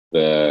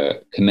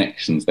 the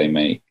connections they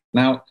make.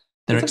 Now,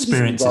 their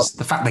experiences,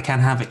 the fact they can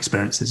have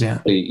experiences, yeah.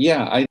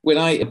 Yeah,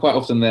 quite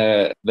often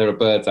there are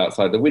birds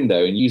outside the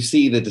window, and you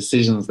see the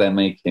decisions they're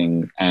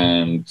making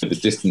and the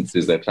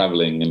distances they're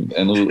traveling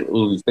and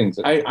all these things.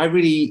 I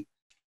really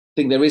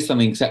think there is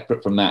something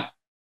separate from that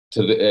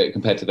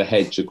compared to the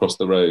hedge across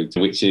the road,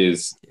 which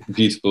is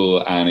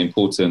beautiful and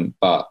important,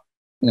 but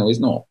is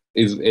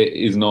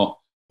not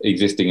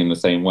existing in the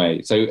same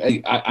way. So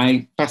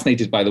I'm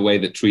fascinated by the way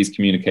that trees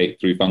communicate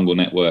through fungal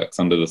networks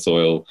under the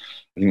soil.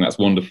 I think that's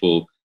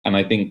wonderful. And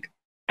I think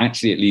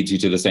actually it leads you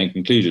to the same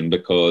conclusion,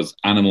 because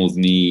animals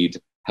need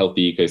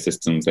healthy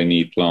ecosystems, they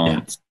need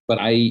plants. Yeah. But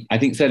I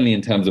think certainly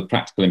in terms of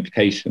practical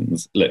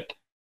implications, look,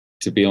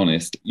 to be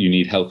honest, you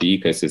need healthy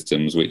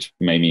ecosystems, which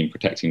may mean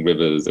protecting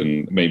rivers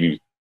and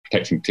maybe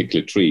protecting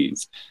particular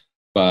trees.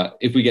 But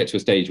if we get to a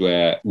stage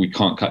where we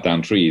can't cut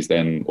down trees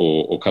then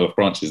or cut off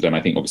branches, then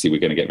I think obviously we're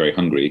going to get very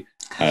hungry.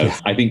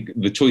 I think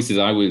the choices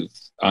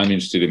I'm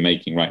interested in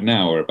making right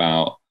now are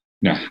about,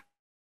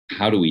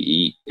 how do we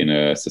eat in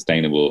a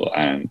sustainable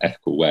and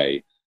ethical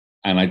way?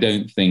 And I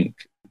don't think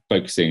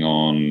focusing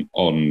on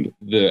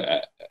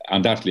the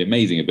undoubtedly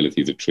amazing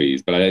abilities of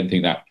trees, but I don't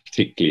think that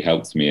particularly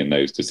helps me in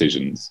those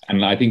decisions.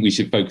 And I think we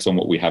should focus on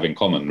what we have in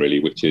common, really,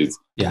 which is,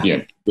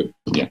 yeah.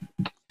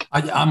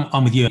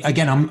 I'm with you.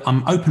 Again,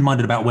 I'm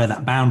open-minded about where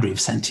that boundary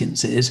of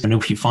sentience is. And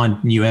if you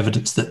find new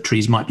evidence that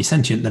trees might be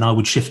sentient, then I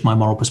would shift my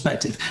moral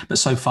perspective. But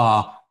so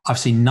far, I've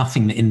seen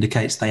nothing that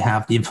indicates they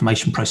have the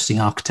information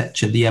processing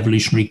architecture, the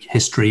evolutionary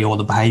history, or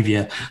the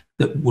behavior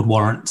that would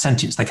warrant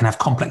sentience. They can have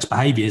complex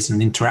behaviors and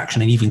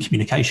interaction and even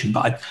communication,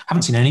 but I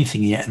haven't seen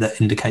anything yet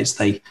that indicates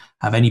they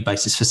have any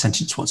basis for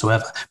sentience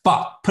whatsoever.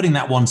 But putting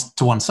that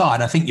to one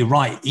side, I think you're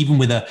right. Even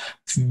with a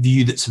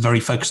view that's very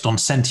focused on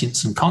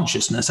sentience and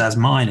consciousness, as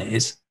mine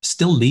is,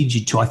 still leads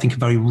you to, I think, a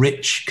very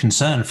rich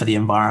concern for the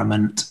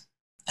environment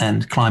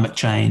and climate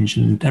change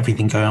and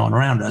everything going on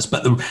around us.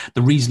 But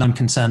the reason I'm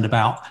concerned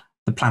about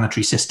the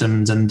planetary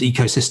systems and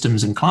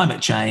ecosystems and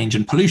climate change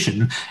and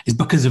pollution is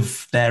because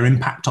of their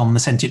impact on the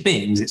sentient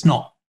beings. It's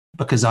not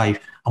because I'm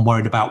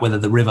worried about whether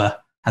the river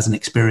has an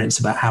experience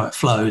about how it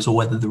flows or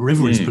whether the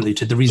river is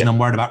polluted. The reason I'm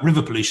worried about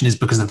river pollution is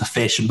because of the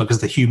fish and because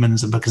of the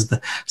humans and because of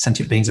the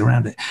sentient beings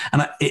around it.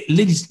 And it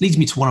leads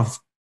me to one of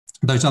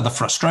those other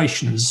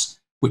frustrations,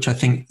 which I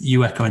think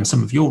you echo in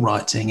some of your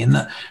writing, in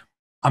that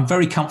I'm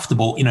very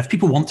comfortable, if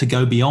people want to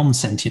go beyond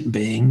sentient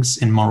beings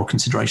in moral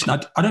consideration,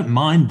 I don't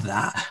mind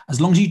that, as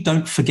long as you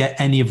don't forget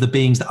any of the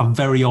beings that are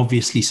very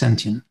obviously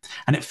sentient.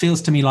 And it feels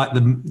to me like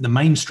the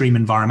mainstream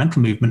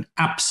environmental movement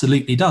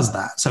absolutely does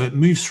that. So it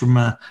moves from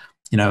a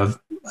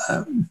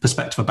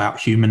perspective about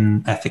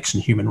human ethics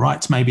and human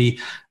rights. Maybe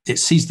it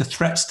sees the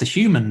threats to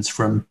humans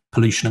from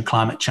pollution and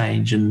climate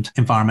change and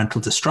environmental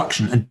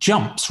destruction and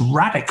jumps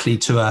radically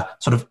to a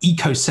sort of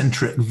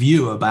ecocentric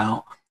view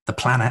about the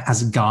planet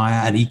as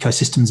Gaia and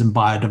ecosystems and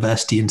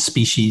biodiversity and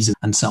species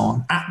and so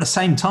on, at the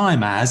same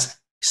time as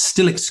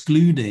still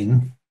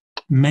excluding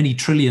many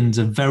trillions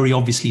of very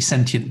obviously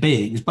sentient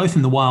beings, both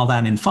in the wild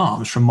and in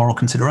farms, from moral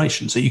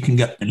consideration. So you can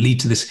lead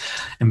to this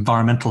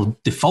environmental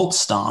default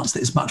stance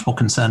that is much more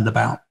concerned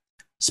about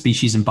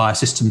species and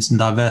biosystems and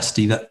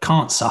diversity that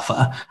can't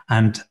suffer,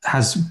 and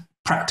has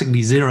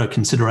practically zero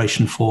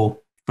consideration for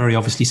very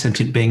obviously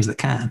sentient beings that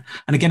can.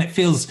 And again, it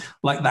feels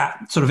like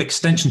that sort of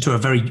extension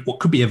to what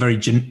could be a very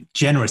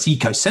generous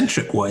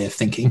ecocentric way of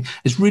thinking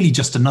is really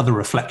just another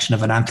reflection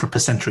of an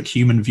anthropocentric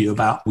human view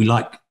about we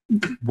like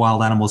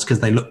wild animals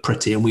because they look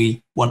pretty, and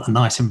we want a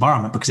nice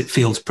environment because it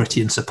feels pretty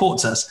and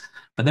supports us.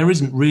 But there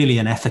isn't really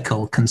an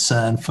ethical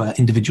concern for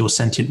individual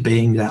sentient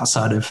beings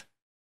outside of,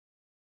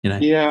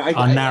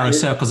 our narrow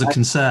circles of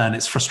concern.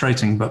 It's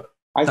frustrating, but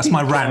that's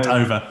my rant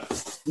over.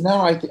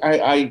 No,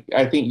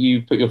 I think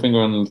you put your finger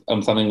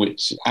on something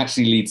which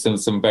actually leads to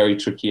some very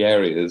tricky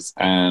areas.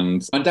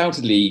 And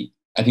undoubtedly,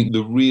 I think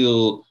the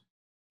real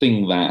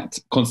thing that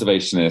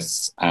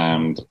conservationists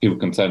and people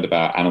concerned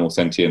about animal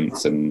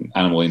sentience and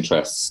animal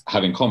interests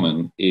have in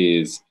common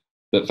is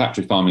that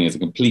factory farming is a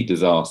complete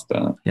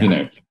disaster,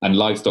 and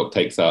livestock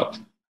takes up,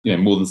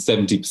 more than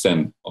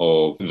 70%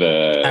 of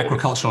the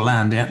agricultural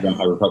land,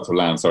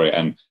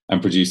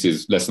 and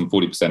produces less than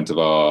 40% of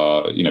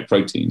our,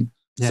 protein.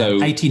 Yeah, so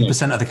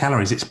 18% of the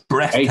calories. It's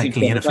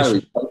breathtakingly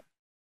inefficient.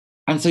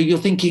 And so you're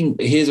thinking,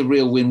 here's a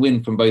real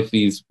win-win from both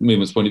these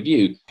movements' point of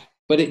view.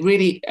 But it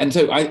really, and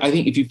so I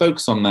think if you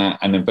focus on that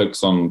and then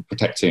focus on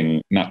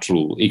protecting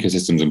natural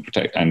ecosystems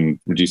and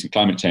reducing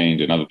climate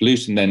change and other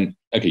pollution, then,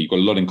 okay, you've got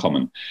a lot in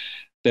common.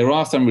 There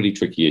are some really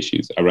tricky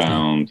issues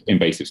around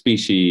invasive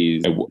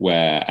species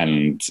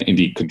and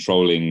indeed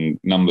controlling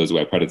numbers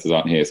where predators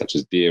aren't here, such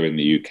as deer in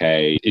the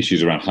UK,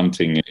 issues around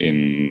hunting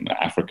in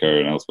Africa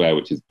and elsewhere,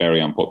 which is very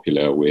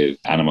unpopular with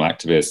animal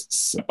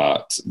activists,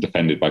 but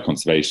defended by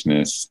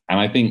conservationists.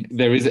 And I think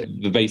there is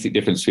the basic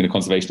difference between a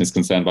conservationist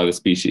concerned by the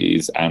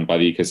species and by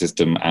the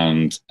ecosystem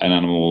and an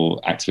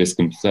animal activist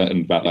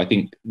concerned about, I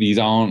think these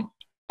aren't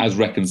as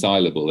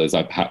reconcilable as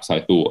I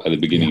thought at the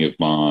beginning of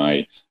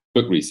my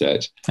book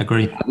research.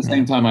 Agree. At the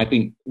same time, I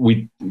think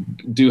we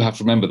do have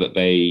to remember that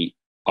they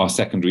are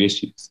secondary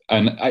issues.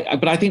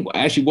 But I think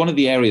actually one of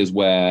the areas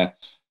where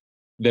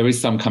there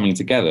is some coming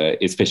together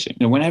is fishing.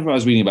 Whenever I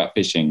was reading about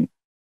fishing,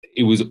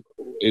 even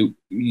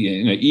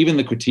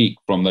the critique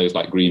from those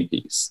like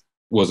Greenpeace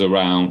was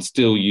around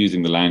still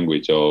using the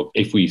language of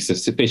if we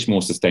fish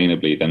more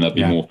sustainably, then there'll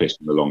be more fish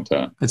in the long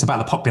term. It's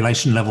about the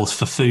population levels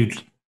for food.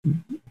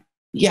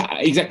 Yeah,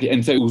 exactly.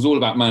 And so it was all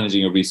about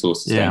managing a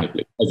resource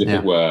sustainably, as if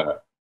it were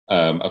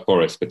a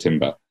forest for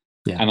timber.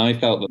 Yeah. And I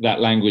felt that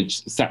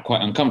language sat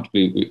quite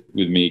uncomfortably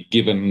with me,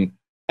 given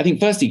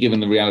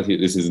the reality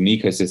that this is an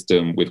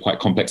ecosystem with quite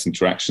complex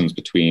interactions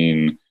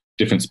between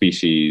different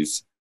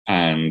species,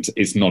 and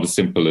it's not as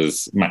simple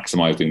as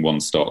maximizing one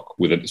stock,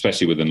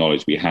 especially with the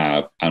knowledge we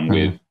have, and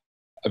with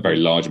a very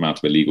large amount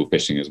of illegal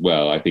fishing as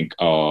well. I think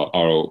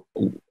our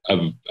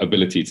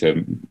ability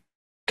to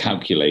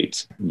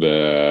calculate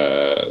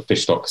the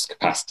fish stock's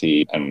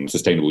capacity and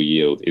sustainable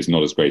yield is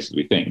not as great as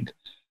we think.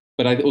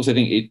 But I also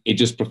think it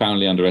just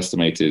profoundly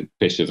underestimated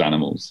fish as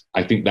animals.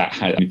 I think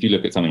if you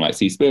look at something like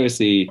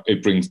Seaspiracy,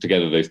 it brings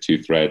together those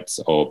two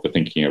threads of the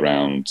thinking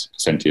around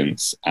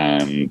sentience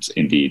and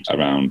indeed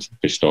around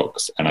fish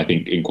stocks. And I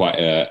think in quite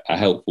a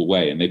helpful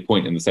way. And they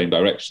point in the same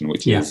direction,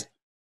 which is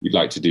we'd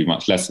like to do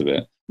much less of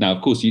it. Now,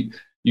 of course, you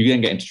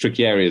then get into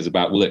tricky areas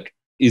about, well, look,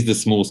 is the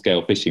small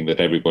scale fishing that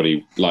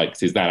everybody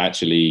likes, is that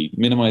actually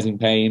minimizing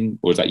pain,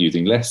 or is that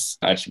using less?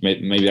 Actually,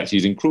 maybe that's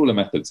using crueler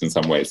methods in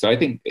some ways. So I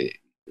think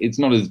it's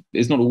not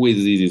always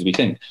as easy as we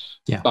think.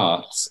 Yeah.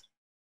 But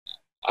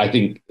I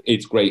think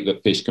it's great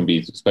that fish can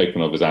be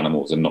spoken of as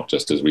animals and not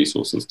just as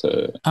resources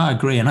to... I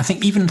agree. And I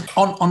think even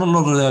on a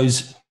lot of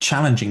those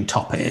challenging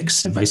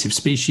topics, invasive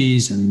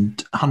species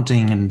and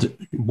hunting and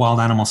wild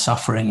animal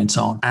suffering and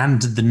so on,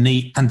 and the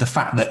need and the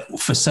fact that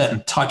for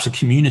certain types of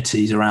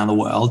communities around the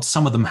world,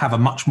 some of them have a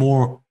much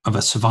more of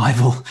a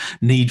survival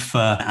need for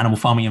animal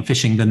farming and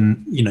fishing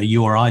than,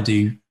 you or I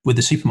do with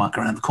the supermarket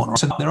around the corner.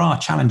 So there are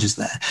challenges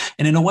there.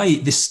 And in a way,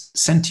 this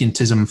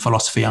sentientism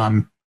philosophy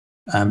I'm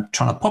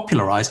trying to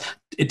popularize,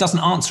 it doesn't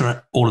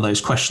answer all of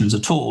those questions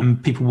at all.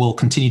 And people will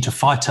continue to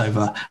fight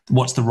over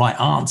what's the right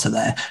answer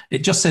there. It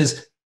just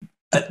says,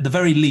 at the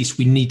very least,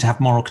 we need to have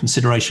moral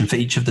consideration for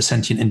each of the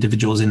sentient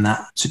individuals in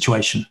that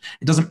situation.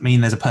 It doesn't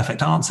mean there's a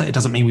perfect answer. It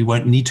doesn't mean we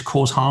won't need to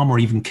cause harm or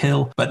even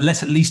kill, but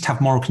let's at least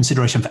have moral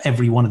consideration for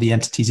every one of the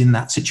entities in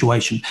that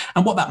situation.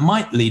 And what that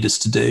might lead us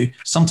to do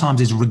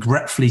sometimes is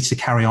regretfully to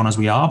carry on as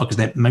we are,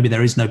 because maybe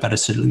there is no better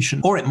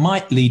solution. Or it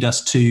might lead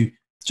us to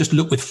just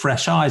look with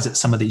fresh eyes at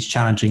some of these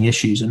challenging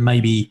issues, and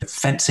maybe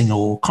fencing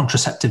or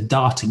contraceptive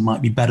darting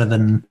might be better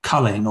than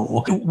culling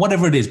or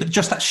whatever it is. But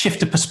just that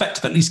shift of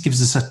perspective at least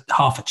gives us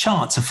half a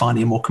chance of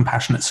finding a more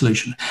compassionate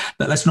solution.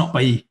 But let's not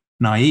be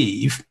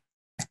naive.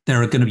 there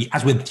are going to be,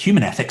 as with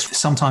human ethics,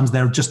 sometimes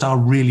there just are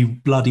really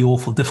bloody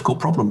awful, difficult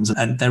problems,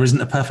 and there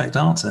isn't a perfect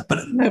answer.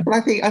 But no, but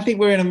I think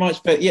we're in a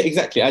much better. Yeah,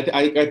 exactly.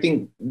 I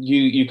think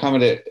you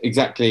covered it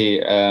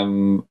exactly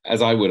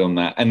as I would on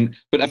that.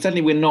 But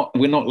certainly we're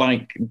not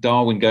like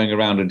Darwin going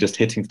around and just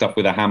hitting stuff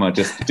with a hammer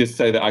just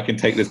so that I can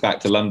take this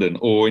back to London,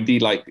 or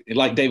indeed like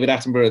David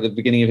Attenborough at the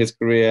beginning of his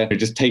career,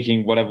 just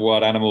taking whatever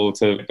wild animal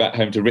back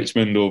home to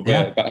Richmond or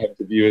back home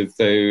to viewers,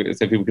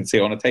 so people could see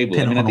it on a table.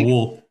 Pin it on a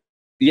wall.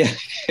 Yeah.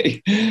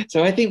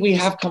 So I think we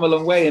have come a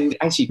long way. And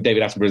actually,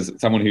 David Attenborough is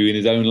someone who in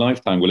his own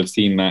lifetime will have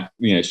seen that,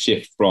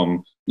 shift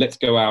from let's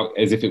go out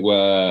as if it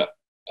were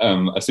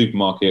a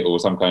supermarket or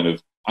some kind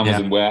of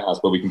Amazon warehouse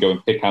where we can go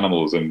and pick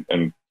animals and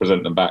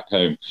present them back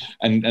home.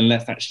 And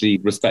let's actually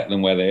respect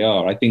them where they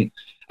are. I think,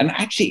 and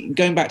actually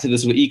going back to the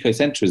sort of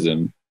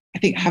ecocentrism, I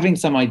think having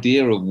some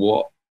idea of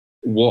what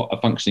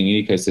a functioning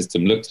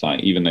ecosystem looks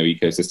like, even though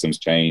ecosystems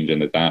change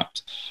and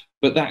adapt,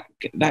 but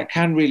that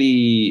can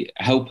really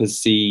help us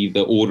see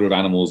the order of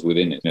animals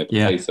within it, the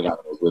place of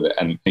animals with it.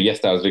 And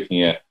yesterday I was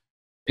looking at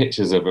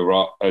pictures of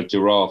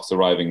giraffes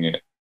arriving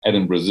at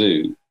Edinburgh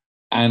Zoo,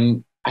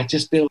 and I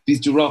just feel these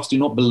giraffes do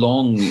not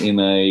belong in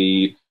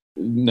a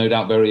no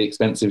doubt very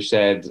expensive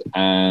shed,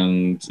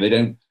 and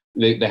they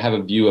have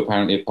a view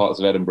apparently of parts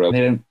of Edinburgh.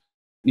 They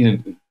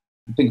don't,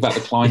 think about the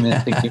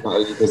climate, thinking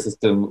about the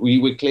ecosystem.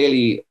 We're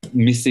clearly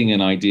missing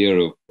an idea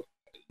of,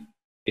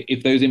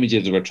 if those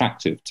images are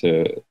attractive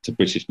to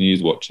British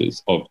news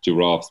watchers of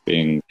giraffes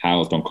being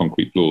housed on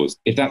concrete floors,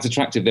 if that's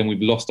attractive, then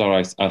we've lost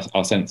our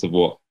sense of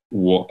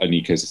what an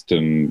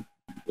ecosystem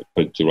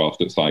for giraffes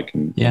looks like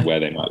and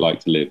where they might like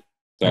to live.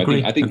 So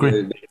I think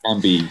they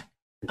can be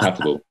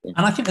compatible.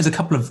 And I think there's a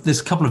couple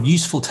of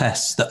useful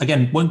tests that,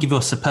 again, won't give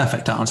us a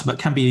perfect answer, but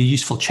can be a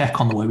useful check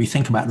on the way we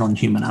think about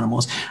non-human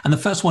animals. And the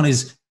first one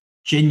is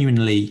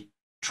genuinely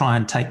try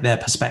and take their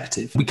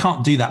perspective. We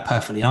can't do that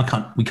perfectly.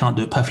 We can't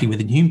do it perfectly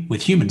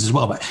with humans as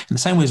well. But in the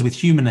same way as with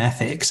human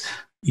ethics,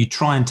 you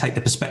try and take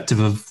the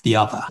perspective of the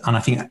other. And I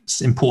think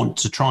that's important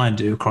to try and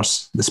do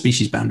across the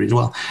species boundary as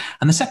well.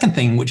 And the second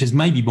thing, which is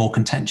maybe more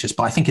contentious,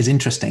 but I think is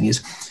interesting,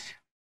 is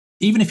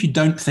even if you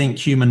don't think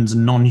humans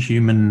and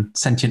non-human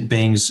sentient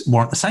beings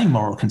warrant the same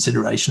moral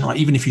consideration, or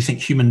even if you think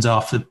humans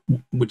are, for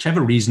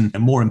whichever reason,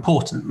 more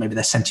important, maybe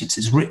their sentience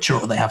is richer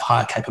or they have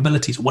higher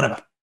capabilities or whatever,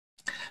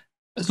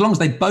 as long as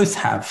they both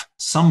have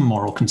some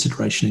moral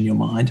consideration in your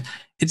mind,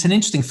 it's an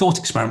interesting thought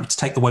experiment to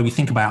take the way we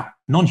think about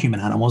non-human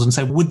animals and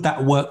say, would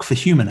that work for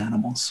human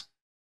animals?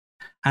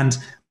 And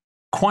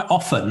quite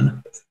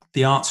often,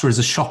 the answer is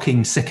a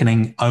shocking,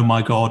 sickening, oh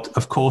my God,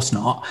 of course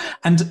not.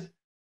 And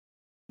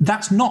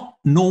that's not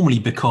normally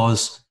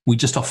because we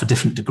just offer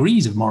different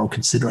degrees of moral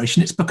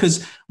consideration. It's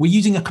because we're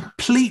using a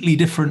completely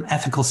different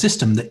ethical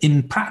system that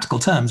in practical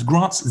terms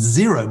grants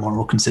zero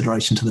moral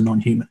consideration to the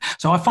non-human.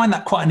 So I find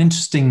that quite an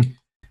interesting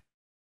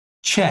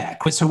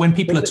check. So when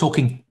people are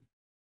talking...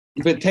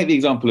 But take the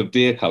example of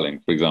deer culling,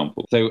 for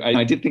example. So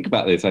I did think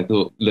about this. I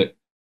thought, look,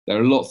 there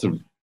are lots of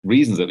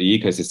reasons at the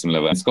ecosystem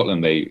level. In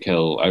Scotland, they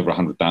kill over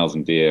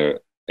 100,000 deer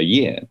a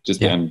year.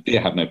 And deer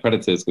have no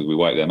predators because we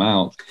wipe them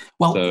out.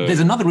 Well,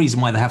 there's another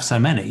reason why they have so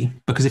many,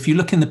 because if you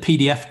look in the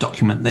PDF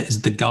document that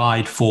is the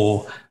guide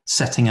for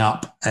setting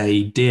up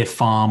a deer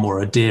farm or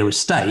a deer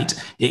estate,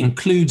 it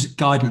includes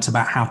guidance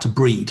about how to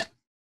breed.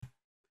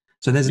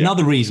 So there's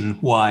another reason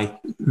why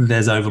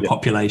there's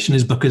overpopulation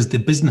is because the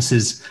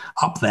businesses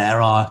up there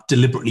are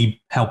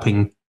deliberately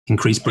helping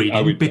increase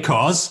breeding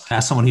because,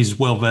 as someone who's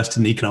well-versed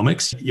in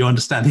economics, you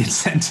understand the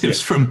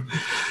incentives from...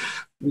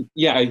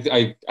 Yeah,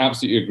 I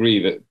absolutely agree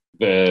that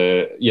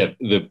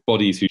the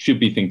bodies who should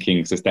be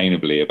thinking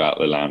sustainably about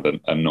the land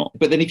are not.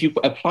 But then if you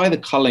apply the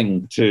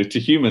culling to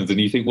humans and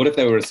you think, what if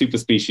there were a super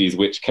species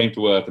which came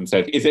to Earth and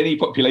said, is any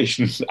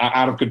population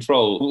out of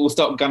control? We'll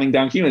start gunning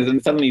down humans.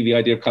 And suddenly the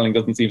idea of culling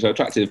doesn't seem so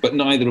attractive, but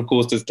neither, of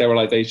course, does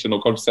sterilization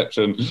or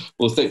contraception.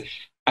 Also,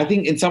 I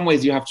think in some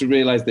ways you have to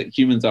realize that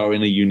humans are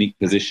in a unique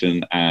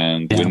position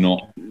and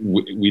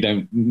we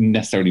don't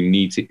necessarily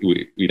need to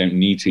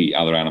eat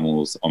other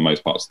animals in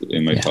most parts of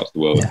the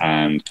world.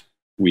 And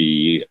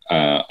we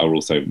are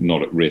also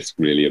not at risk,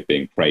 really, of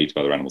being prey to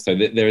other animals. So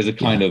there is a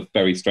kind of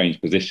very strange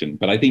position.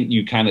 But I think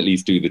you can at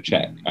least do the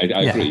check. I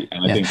agree.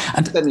 And I think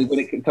certainly when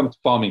it comes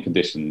to farming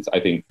conditions, I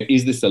think,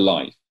 is this a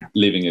life,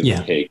 living as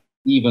a pig,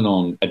 even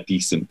on a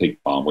decent pig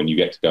farm when you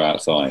get to go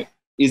outside?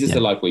 Is this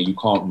a life where you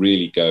can't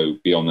really go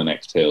beyond the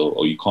next hill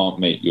or you can't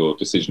make your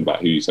decision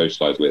about who you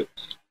socialise with?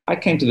 I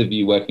came to the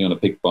view working on a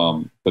pig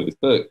farm for this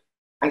book.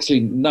 Actually,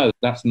 no,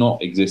 that's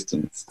not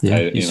existence. Yeah,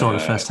 you saw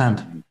it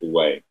firsthand.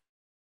 Way.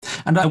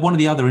 And one of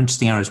the other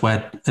interesting areas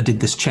where I did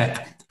this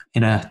check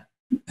in a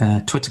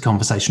Twitter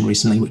conversation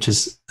recently, which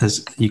is,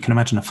 as you can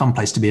imagine, a fun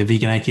place to be a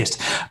vegan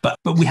atheist. But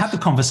we had the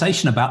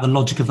conversation about the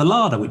logic of the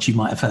larder, which you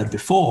might have heard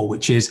before,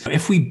 which is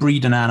if we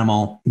breed an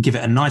animal, give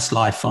it a nice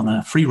life on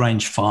a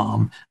free-range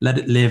farm, let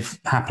it live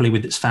happily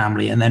with its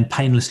family, and then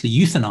painlessly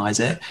euthanize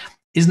it,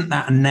 isn't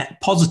that a net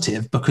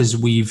positive because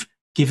we've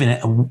given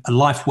it a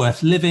life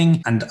worth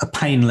living and a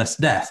painless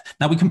death?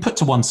 Now, we can put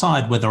to one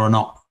side whether or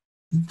not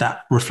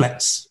that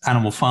reflects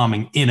animal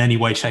farming in any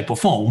way, shape, or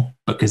form,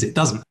 because it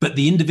doesn't. But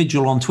the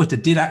individual on Twitter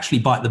did actually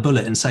bite the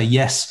bullet and say,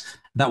 yes,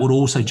 that would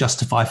also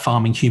justify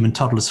farming human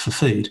toddlers for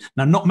food.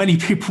 Now, not many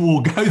people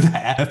will go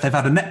there if they've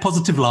had a net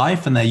positive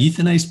life and they're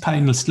euthanized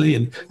painlessly,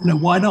 and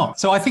why not?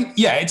 So I think,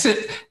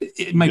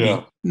 it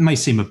may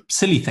seem a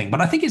silly thing,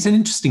 but I think it's an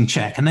interesting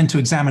check, and then to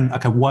examine,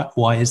 okay,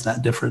 why is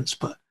that difference?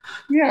 But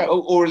yeah,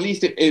 or at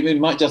least it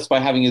might justify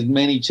having as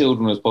many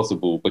children as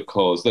possible,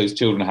 because those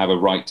children have a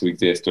right to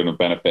exist and a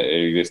benefit of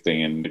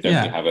existing, and they don't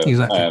have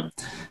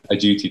a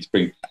duty to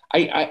bring.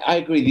 I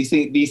agree.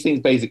 These things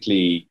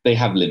basically, they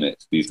have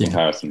limits, these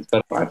comparisons,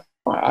 but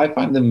I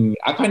find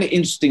it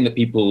interesting that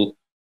people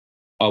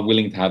are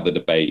willing to have the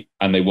debate,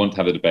 and they want to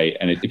have the debate.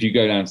 And if you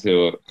go down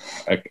to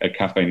a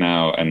cafe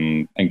now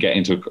and get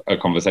into a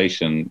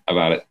conversation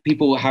about it,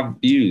 people have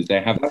views.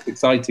 That's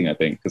exciting, I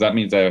think, because that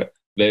means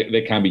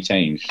they can be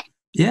changed.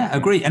 Yeah,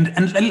 agree. And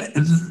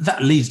that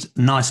leads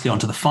nicely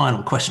onto the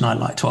final question I'd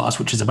like to ask,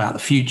 which is about the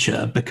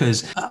future.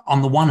 Because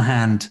on the one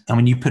hand, I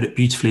mean, you put it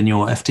beautifully in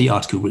your FT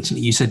article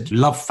recently. You said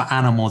love for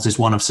animals is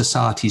one of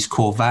society's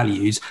core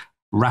values.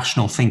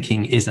 Rational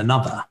thinking is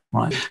another,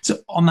 right? So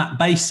on that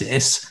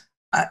basis,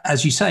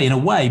 as you say, in a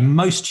way,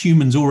 most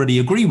humans already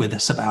agree with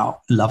us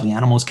about loving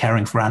animals,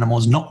 caring for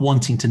animals, not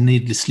wanting to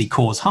needlessly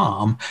cause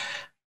harm.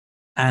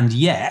 And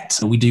yet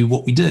we do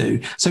what we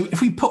do. So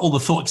if we put all the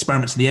thought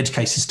experiments and the edge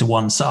cases to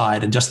one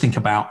side and just think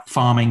about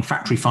farming,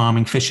 factory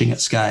farming, fishing at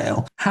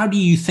scale, how do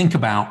you think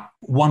about,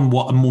 one,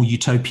 what a more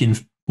utopian,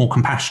 more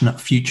compassionate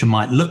future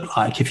might look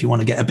like if you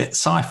want to get a bit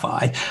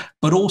sci-fi,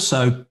 but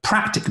also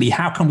practically,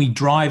 how can we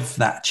drive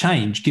that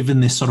change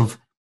given this sort of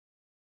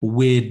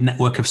weird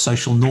network of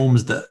social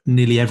norms that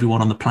nearly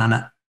everyone on the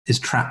planet is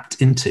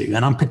trapped into?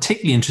 And I'm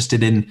particularly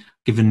interested in,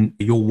 given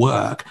your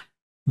work,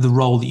 the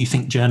role that you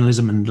think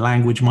journalism and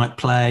language might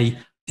play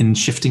in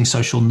shifting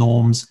social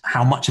norms.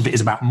 How much of it is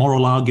about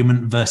moral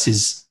argument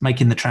versus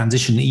making the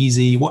transition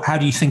easy? How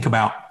do you think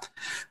about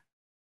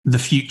the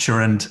future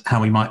and how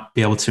we might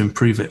be able to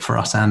improve it for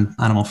us and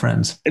animal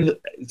friends?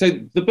 So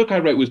the book I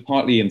wrote was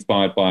partly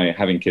inspired by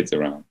having kids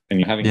around,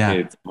 and having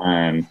kids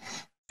and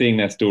seeing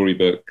their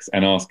storybooks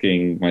and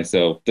asking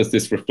myself, does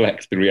this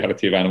reflect the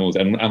reality of animals?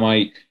 And am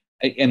I,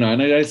 and I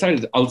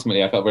decided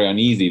ultimately I felt very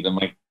uneasy that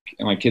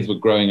my kids were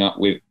growing up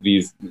with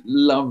these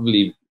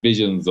lovely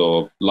visions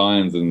of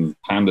lions and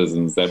pandas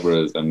and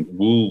zebras and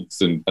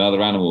wolves and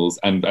other animals,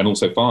 and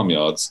also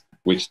farmyards,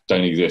 which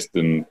don't exist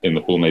in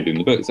the form they do in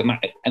the books.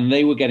 And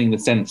they were getting the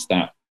sense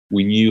that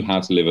we knew how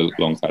to live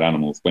alongside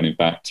animals, when in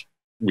fact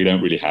we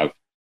don't really have.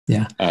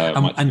 Yeah.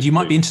 And you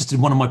might be interested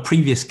in one of my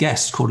previous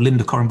guests called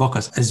Linda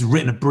Corimbokas has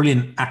written a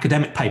brilliant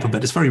academic paper,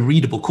 but it's very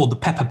readable, called The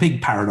Peppa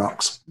Pig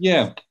Paradox.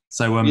 Yeah.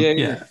 So, I'm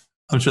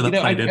sure that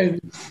played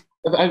it.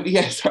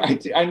 Yes,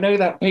 I know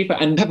that paper.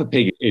 And Peppa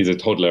Pig is a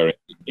toddler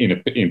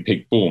in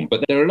pig form,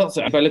 but there are lots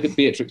of, if I look at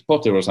Beatrix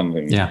Potter or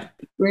something,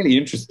 it's really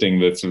interesting,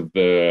 the sort of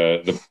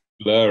the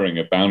blurring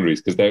of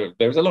boundaries, because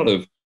there's a lot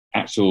of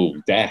actual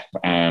death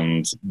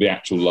and the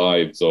actual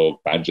lives of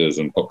badgers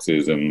and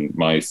foxes and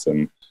mice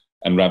and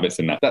rabbits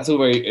in that. That's all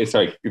very,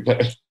 sorry,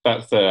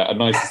 that's a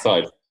nice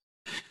aside.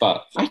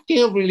 But I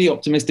feel really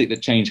optimistic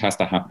that change has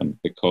to happen,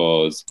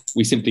 because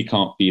we simply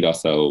can't feed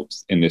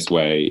ourselves in this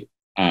way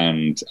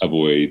and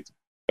avoid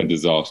a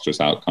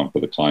disastrous outcome for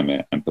the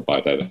climate and for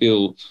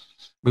biodiversity.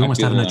 We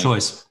almost have no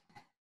choice.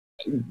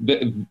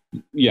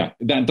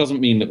 That doesn't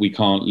mean that we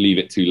can't leave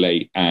it too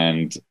late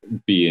and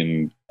be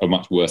in a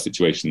much worse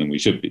situation than we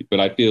should be.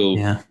 But I feel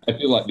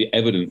like the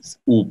evidence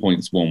all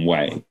points one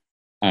way,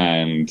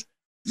 and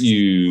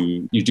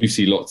you do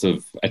see lots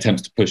of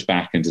attempts to push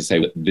back and to say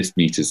that this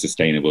meat is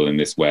sustainable in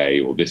this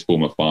way, or this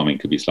form of farming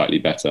could be slightly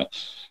better.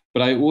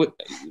 But I would,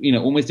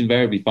 almost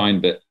invariably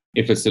find that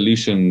if a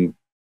solution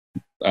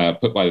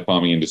put by the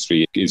farming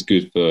industry is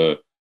good for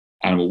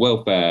animal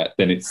welfare,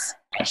 then it's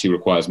actually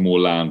requires more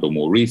land or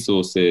more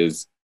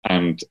resources.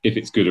 And if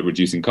it's good at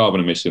reducing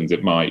carbon emissions,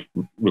 it might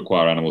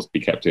require animals to be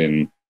kept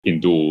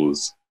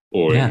indoors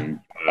or in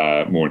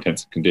more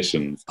intensive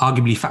conditions.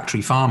 Arguably,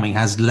 factory farming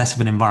has less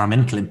of an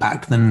environmental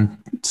impact than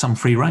some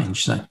free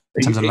range. So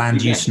in terms of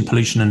land use and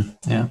pollution,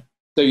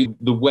 So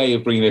the way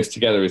of bringing this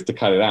together is to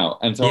cut it out.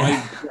 And so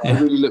I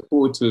really look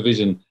forward to a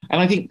vision.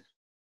 And I think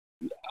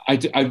I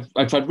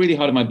tried really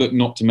hard in my book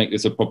not to make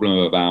this a problem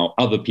about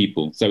other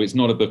people. So it's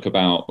not a book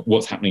about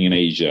what's happening in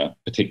Asia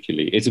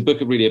particularly. It's a book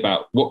really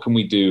about what can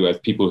we do as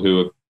people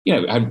who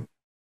have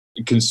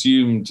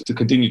continue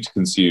to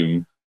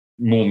consume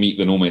more meat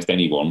than almost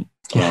anyone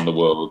around the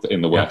world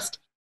in the West,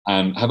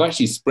 and have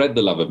actually spread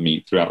the love of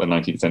meat throughout the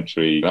 19th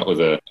century. That was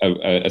a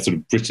sort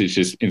of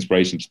British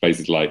inspiration to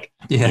places like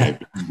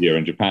India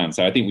and Japan.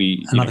 So I think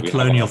another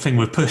colonial thing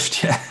we've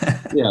pushed.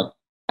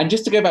 And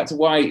just to go back to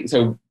why,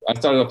 so I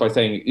started off by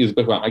saying it was a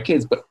book about my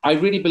kids, but I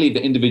really believe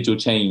that individual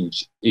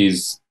change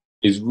is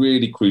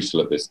really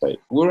crucial at this stage.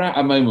 We're at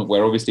a moment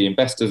where obviously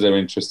investors are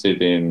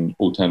interested in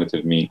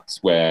alternative meats,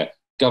 where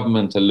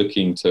government are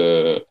looking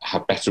to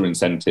have better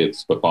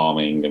incentives for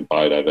farming and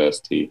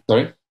biodiversity.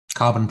 Sorry?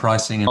 Carbon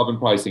pricing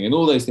and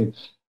all those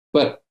things.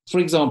 But for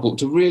example,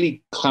 to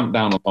really clamp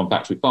down on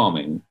factory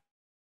farming,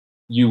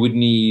 you would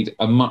need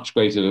a much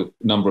greater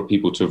number of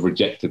people to have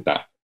rejected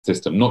that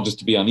system, not just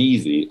to be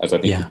uneasy, as I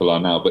think people are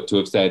now, but to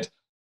have said,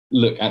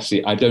 look,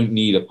 actually, I don't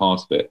need a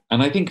part of it.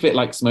 And I think of it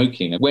like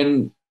smoking.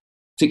 When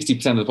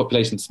 60% of the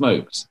population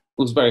smoked,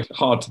 it was very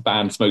hard to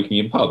ban smoking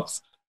in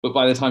pubs. But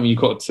by the time you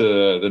got to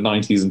the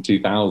 90s and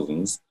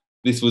 2000s,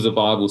 this was a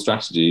viable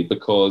strategy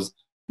because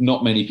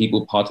not many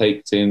people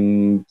partaked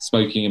in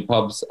smoking in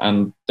pubs,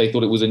 and they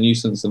thought it was a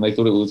nuisance and they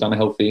thought it was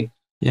unhealthy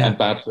and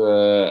bad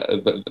for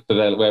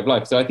their way of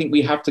life. So I think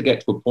we have to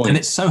get to a point. And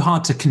it's so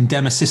hard to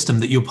condemn a system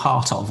that you're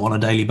part of on a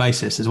daily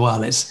basis as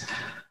well.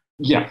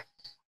 Yeah,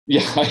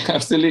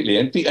 absolutely.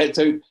 And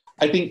so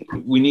I think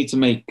we need to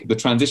make the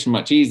transition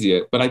much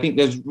easier, but I think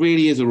there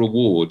really is a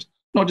reward,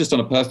 not just on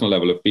a personal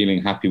level of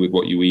feeling happy with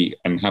what you eat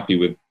and happy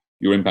with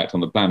your impact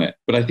on the planet,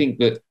 but I think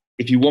that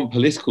if you want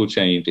political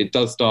change, it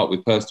does start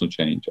with personal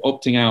change.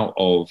 Opting out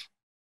of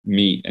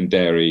meat and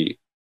dairy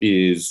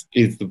is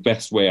the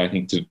best way, I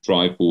think, to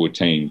drive forward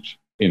change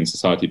in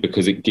society,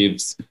 because it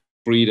gives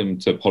freedom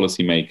to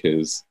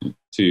policymakers,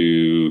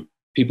 to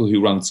people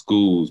who run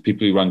schools,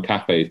 people who run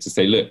cafes, to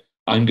say, look,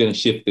 I'm going to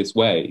shift this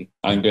way.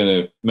 I'm going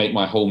to make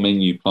my whole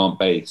menu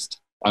plant-based.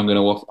 I'm going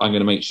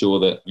to make sure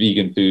that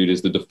vegan food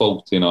is the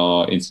default in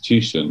our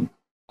institution.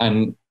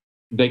 And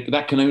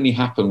that can only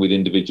happen with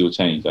individual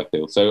change, I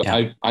feel. So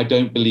I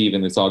don't believe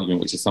in this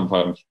argument, which is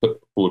sometimes put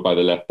forward by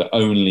the left, that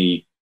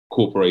only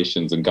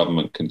corporations and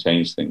government can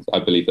change things. I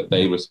believe that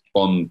they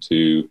respond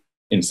to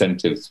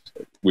incentives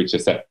which are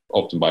set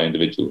often by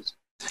individuals.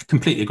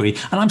 Completely agree.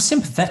 And I'm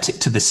sympathetic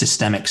to the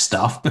systemic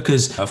stuff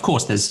because, of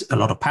course, there's a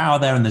lot of power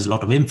there and there's a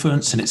lot of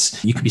influence,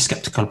 and you can be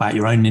skeptical about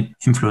your own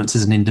influence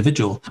as an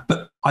individual.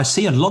 But I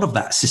see a lot of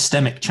that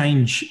systemic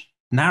change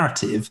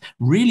narrative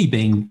really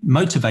being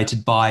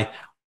motivated by,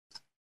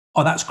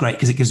 oh, that's great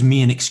because it gives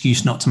me an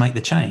excuse not to make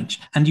the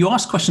change. And you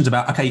ask questions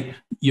about, okay,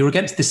 you're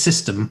against this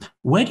system.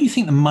 Where do you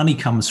think the money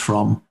comes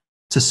from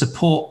to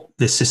support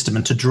this system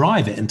and to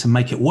drive it and to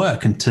make it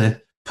work and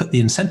to put the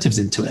incentives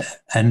into it?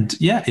 And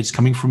it's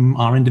coming from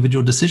our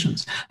individual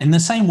decisions. In the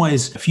same way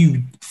as if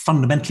you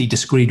fundamentally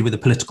disagreed with a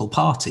political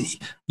party,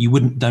 you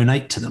wouldn't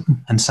donate to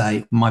them and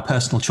say, my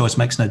personal choice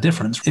makes no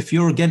difference. If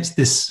you're against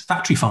this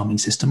factory farming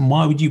system,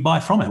 why would you buy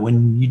from it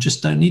when you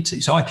just don't need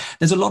to? So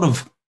there's a lot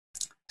of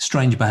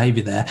strange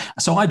behavior there.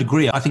 So I'd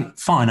agree. I think,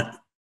 fine,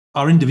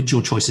 our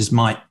individual choices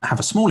might have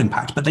a small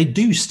impact, but they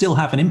do still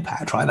have an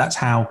impact, right? That's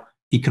how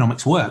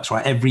economics works,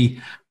 right?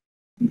 Every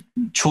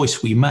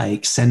choice we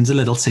make sends a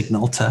little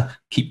signal to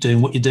keep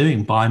doing what you're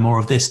doing, buy more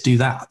of this, do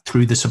that,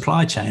 through the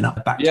supply chain,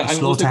 back to the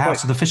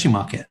slaughterhouse or the fishing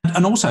market.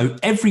 And also,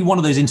 every one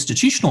of those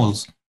institutional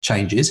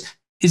changes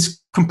is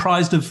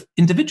comprised of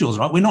individuals,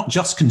 right? We're not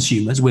just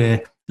consumers,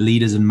 we're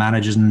leaders and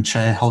managers and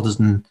shareholders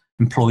and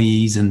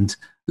employees and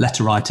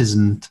letter writers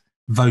and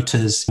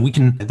voters.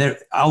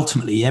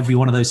 Ultimately, every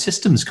one of those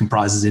systems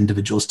comprises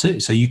individuals too.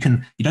 So you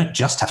don't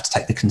just have to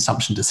take the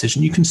consumption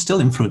decision. You can still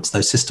influence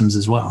those systems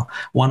as well.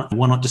 Why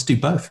not just do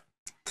both?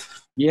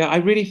 Yeah, I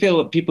really feel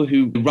that people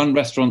who run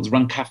restaurants,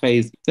 run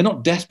cafes, they're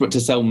not desperate to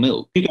sell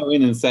milk. You go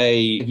in and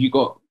say, have you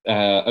got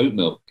oat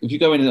milk? If you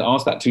go in and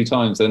ask that 2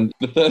 times, and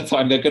the 3rd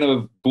time they're going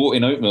to have bought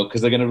in oat milk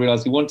because they're going to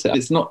realize you want it.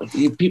 It's not,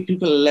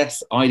 people are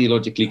less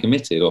ideologically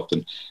committed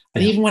often.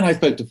 And even when I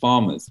spoke to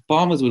farmers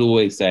would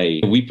always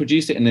say, we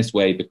produce it in this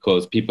way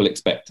because people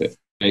expect it.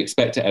 They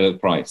expect it at a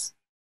price.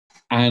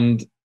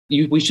 And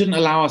we shouldn't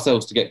allow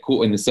ourselves to get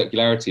caught in the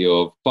circularity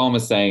of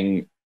farmers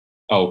saying,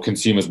 oh,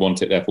 consumers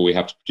want it, therefore we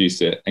have to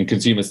produce it. And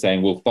consumers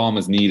saying, well,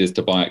 farmers need us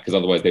to buy it because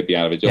otherwise they'd be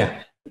out of a job.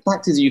 Yeah. The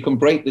fact is, you can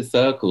break the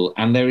circle,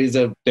 and there is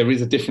a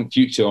different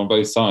future on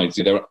both sides.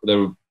 There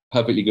are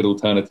perfectly good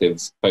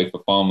alternatives, both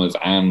for farmers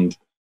and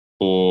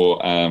for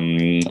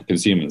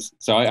consumers.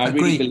 So I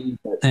really believe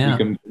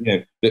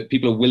that, that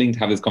people are willing to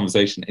have this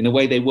conversation in a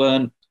way they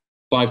weren't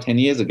 5-10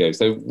 years ago.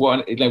 So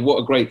what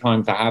a great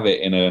time to have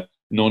it in a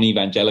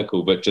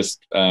non-evangelical but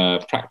just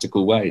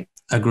practical way.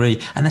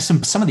 Agree. And there's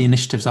some of the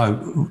initiatives I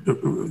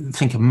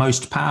think are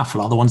most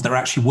powerful are the ones that are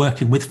actually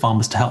working with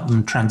farmers to help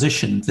them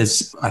transition.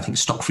 There's, I think,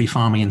 stock-free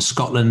farming in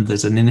Scotland.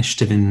 There's an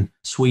initiative in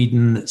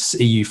Sweden that's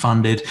EU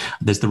funded.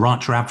 There's the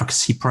Rancher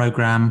Advocacy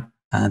Programme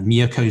and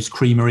Miyoko's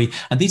Creamery.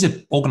 And these are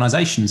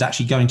organizations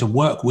actually going to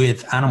work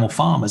with animal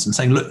farmers and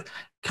saying, look,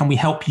 can we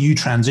help you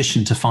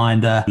transition to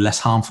find a less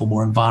harmful,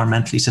 more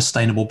environmentally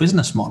sustainable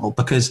business model?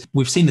 Because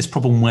we've seen this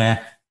problem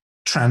where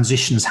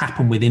transitions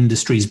happen with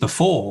industries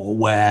before,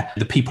 where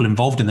the people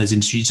involved in those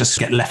industries just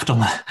get left on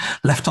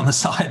the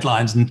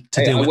sidelines and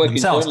to deal with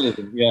themselves.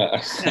 Yeah,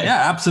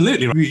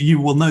 absolutely.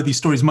 You will know these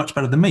stories much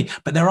better than me.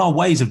 But there are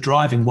ways of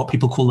driving what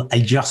people call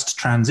a just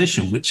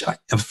transition, which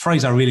a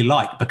phrase I really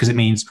like because it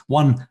means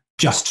one,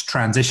 just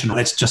transition,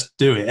 let's just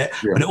do it.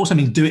 Yeah. But it also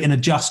means do it in a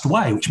just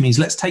way, which means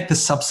let's take the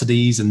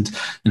subsidies and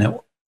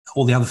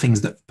all the other things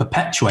that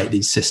perpetuate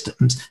these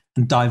systems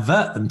and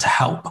divert them to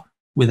help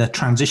with a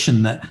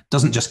transition that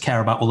doesn't just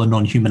care about all the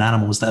non-human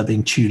animals that are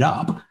being chewed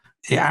up,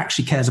 it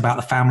actually cares about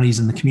the families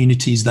and the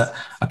communities that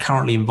are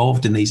currently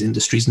involved in these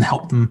industries and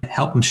help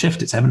them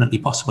shift. It's eminently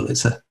possible.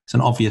 It's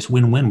an obvious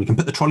win-win. We can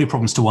put the trolley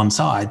problems to one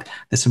side.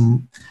 There's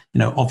some,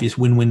 obvious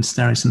win-win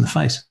staring us in the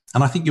face.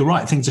 And I think you're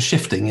right. Things are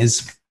shifting.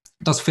 It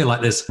does feel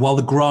like this. While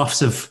the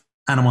graphs of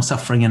animal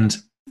suffering and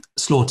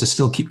slaughter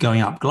still keep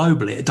going up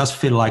globally, it does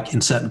feel like in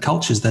certain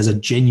cultures there's a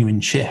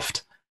genuine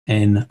shift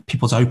in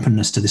people's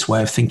openness to this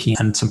way of thinking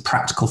and some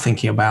practical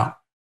thinking about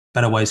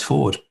better ways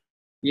forward.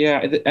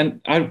 Yeah,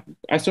 and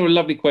I saw a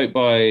lovely quote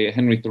by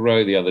Henry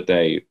Thoreau the other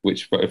day,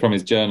 which from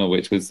his journal,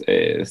 which was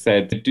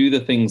said, "Do the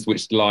things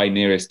which lie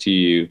nearest to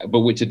you, but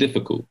which are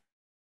difficult."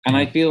 And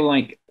I feel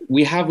like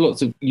we have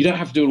you don't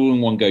have to do it all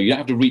in one go. You don't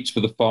have to reach for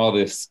the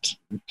farthest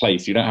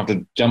place. You don't have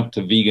to jump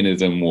to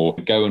veganism or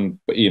go and,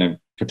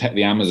 protect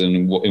the Amazon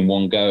in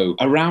one go.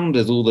 Around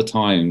us all the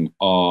time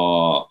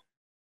are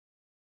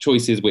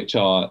choices which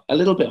are a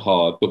little bit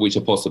hard, but which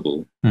are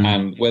possible.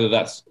 And whether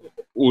that's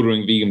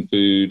ordering vegan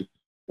food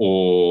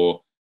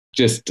or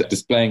just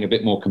displaying a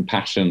bit more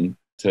compassion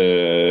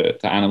to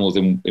animals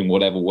in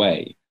whatever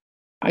way.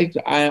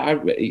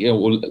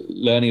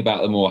 Learning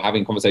about them or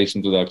having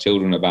conversations with our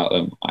children about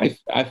them.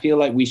 I feel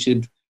like we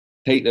should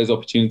take those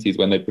opportunities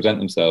when they present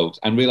themselves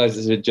and realize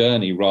it's a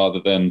journey rather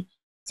than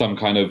some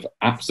kind of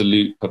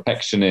absolute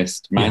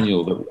perfectionist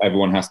manual that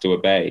everyone has to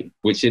obey,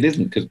 which it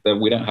isn't, because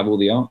we don't have all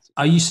the answers.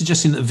 Are you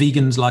suggesting that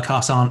vegans like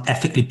us aren't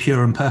ethically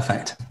pure and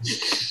perfect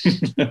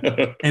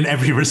in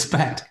every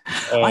respect?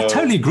 I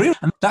totally agree.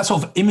 And that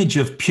sort of image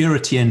of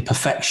purity and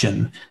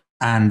perfection,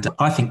 and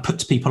I think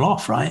puts people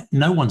off, right?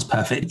 No one's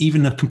perfect.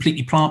 Even a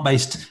completely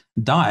plant-based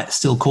diet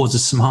still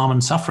causes some harm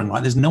and suffering,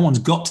 right? No one's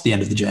got to the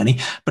end of the journey,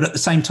 but at the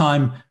same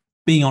time,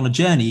 being on a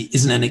journey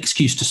isn't an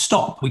excuse to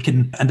stop.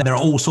 And there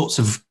are all sorts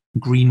of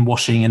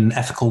greenwashing and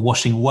ethical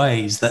washing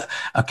ways that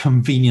are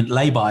convenient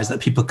laybys that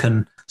people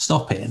can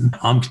stop in.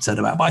 I'm concerned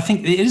about, but I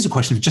think it is a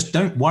question of just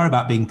don't worry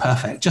about being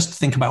perfect. Just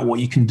think about what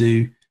you can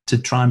do to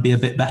try and be a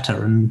bit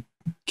better and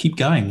keep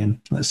going,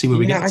 and let's see where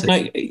we get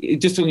to.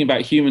 Just talking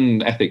about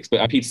human ethics,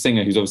 but Peter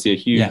Singer, who's obviously a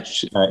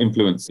huge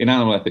influence in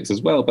animal ethics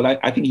as well, but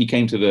I think he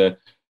came to the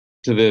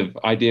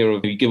idea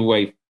of you give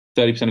away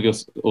 30% of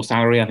your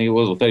salary, I think it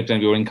was, or 30%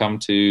 of your income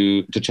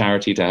to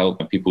charity to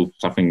help people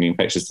suffering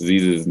infectious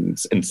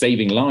diseases and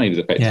saving lives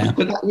effectively. Yeah.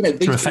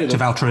 But through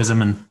effective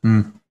altruism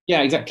and yeah,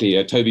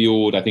 exactly. Toby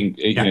Ord, I think,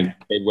 gave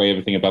away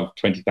everything above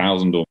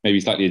 20,000, or maybe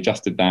slightly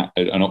adjusted that.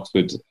 An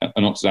Oxford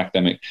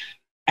academic.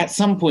 At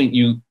some point,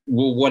 you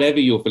will,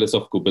 whatever your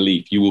philosophical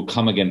belief, you will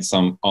come against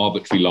some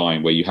arbitrary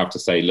line where you have to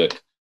say,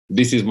 look,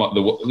 this is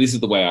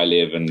the way I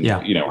live, and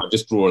I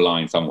just draw a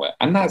line somewhere,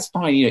 and that's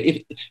fine.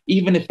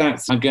 Even if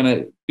that's I'm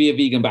gonna be a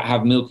vegan but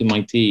have milk in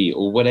my tea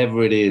or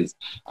whatever it is,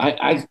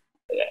 that's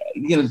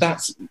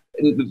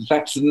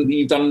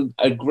you've done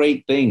a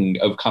great thing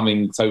of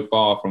coming so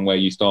far from where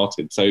you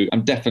started. So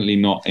I'm definitely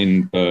not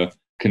in for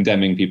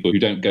condemning people who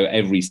don't go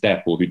every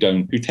step or who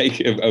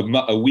take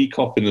a week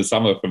off in the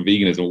summer from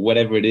veganism or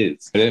whatever it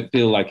is. I don't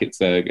feel like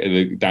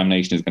the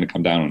damnation is going to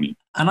come down on you.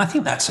 And I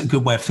think that's a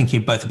good way of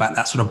thinking both about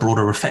that sort of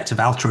broader effective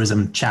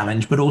altruism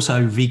challenge, but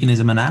also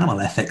veganism and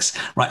animal ethics,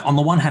 right? On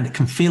the one hand, it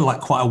can feel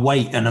like quite a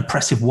weight, an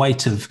oppressive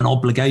weight of an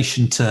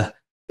obligation to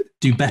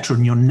do better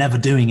and you're never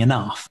doing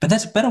enough. But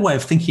there's a better way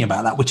of thinking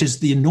about that, which is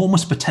the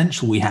enormous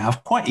potential we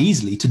have quite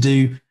easily to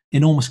do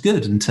enormous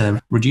good and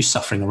to reduce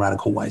suffering in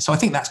radical ways. So I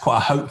think that's quite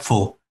a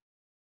hopeful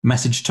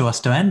message to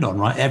us to end on,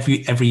 right?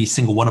 Every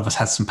single one of us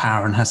has some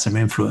power and has some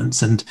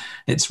influence, and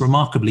it's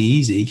remarkably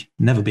easy,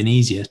 never been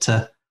easier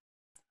to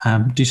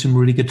do some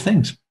really good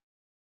things.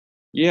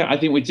 Yeah, I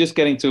think we're just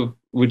trying to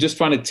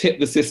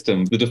tip the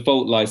system. The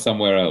default lies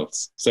somewhere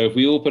else. So if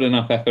we all put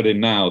enough effort in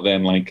now,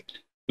 then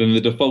the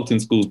default in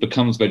schools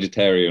becomes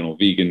vegetarian or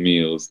vegan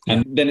meals.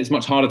 And then it's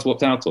much harder to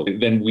opt out of.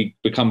 Then we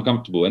become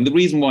comfortable. And the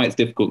reason why it's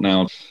difficult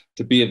now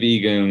to be a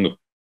vegan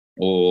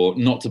or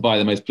not to buy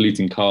the most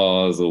polluting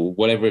cars or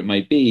whatever it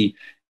may be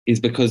is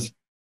because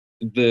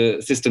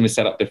the system is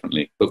set up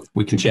differently. But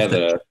we can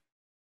together.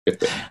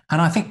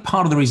 And I think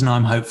part of the reason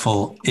I'm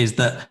hopeful is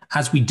that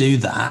as we do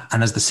that,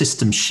 and as the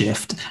systems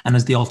shift, and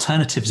as the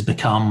alternatives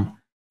become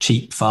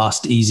cheap,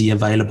 fast, easy,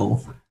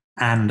 available,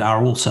 and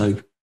are also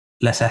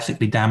less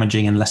ethically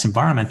damaging and less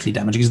environmentally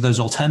damaging, because those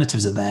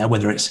alternatives are there,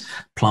 whether it's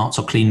plants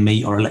or clean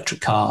meat or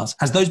electric cars,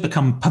 as those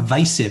become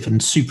pervasive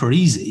and super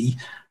easy,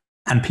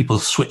 and people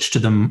switch to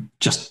them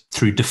just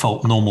through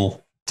default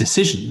normal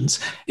decisions,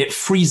 it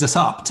frees us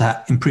up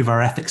to improve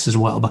our ethics as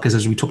well. Because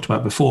as we talked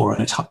about before,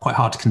 it's quite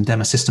hard to condemn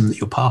a system that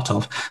you're part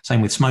of.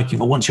 Same with smoking.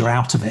 But once you're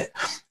out of it,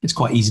 it's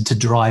quite easy to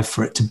drive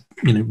for it to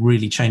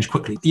really change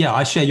quickly. Yeah,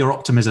 I share your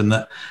optimism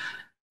that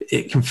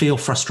it can feel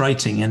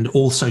frustrating, and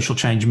all social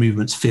change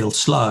movements feel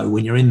slow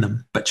when you're in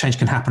them. But change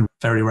can happen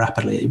very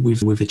rapidly.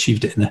 We've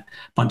achieved it in a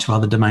bunch of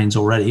other domains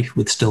already,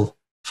 with still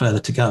further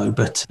to go.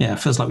 But yeah, it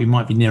feels like we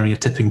might be nearing a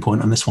tipping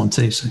point on this one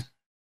too. So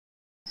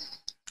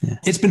yeah,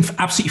 it's been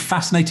absolutely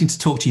fascinating to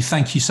talk to you.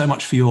 Thank you so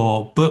much for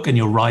your book and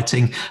your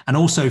writing, and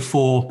also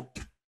for,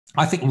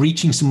 I think,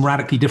 reaching some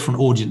radically different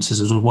audiences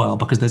as well,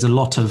 because there's a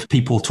lot of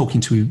people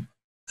talking to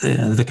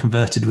the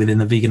converted within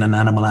the vegan and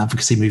animal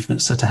advocacy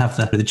movement. So to have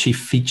the chief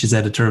features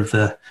editor of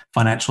the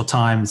Financial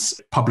Times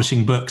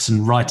publishing books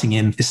and writing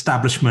in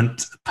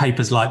establishment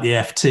papers like the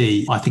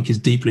FT, I think is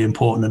deeply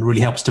important and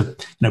really helps to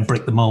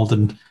break the mold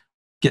and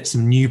get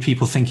some new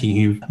people thinking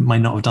who may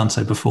not have done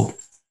so before.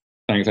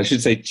 Thanks. I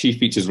should say chief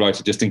features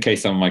writer, just in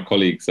case some of my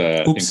colleagues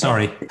Oops,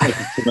 sorry. I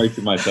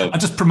promoted myself. I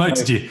just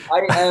promoted you.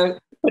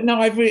 But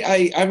no, I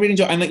really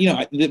enjoy, and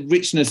the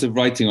richness of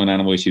writing on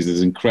animal issues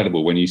is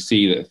incredible when you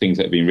see the things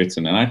that have been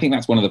written. And I think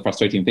that's one of the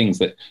frustrating things,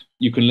 that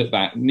you can look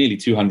back nearly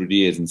 200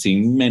 years and see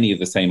many of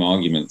the same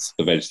arguments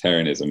for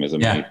vegetarianism as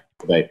made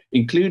today,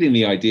 including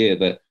the idea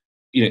that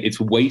it's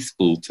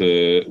wasteful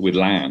with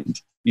land.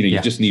 You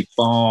just need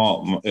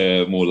far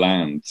more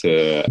land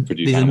to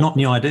produce. These are not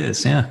new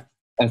ideas.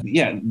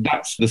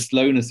 That's the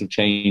slowness of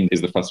change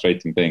is the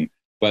frustrating thing.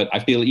 But I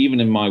feel even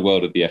in my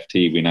world of the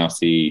FT, we now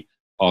see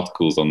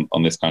articles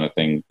on this kind of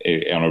thing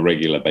on a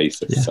regular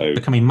basis. So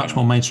becoming much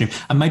more mainstream.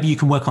 And maybe you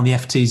can work on the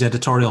FT's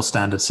editorial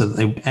standards so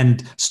that they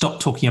stop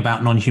talking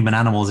about non-human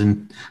animals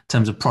in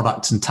terms of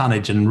products and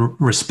tonnage and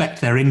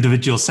respect their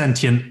individual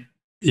sentient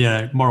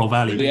moral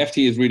value. What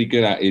the FT is really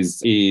good at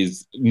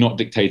is not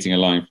dictating a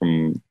line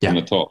from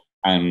the top.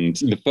 And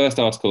the first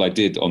article I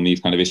did on these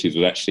kind of issues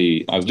was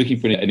actually, I was looking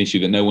for an issue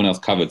that no one else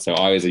covered. So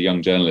I, as a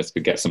young journalist,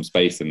 could get some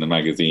space in the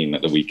magazine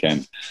at the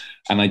weekend.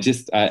 And I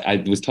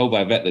was told by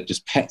a vet that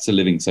just pets are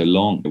living so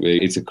long.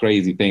 It's a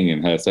crazy thing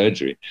in her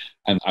surgery.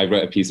 And I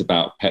wrote a piece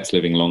about pets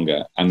living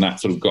longer. And that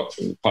sort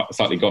of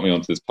slightly got me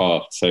onto this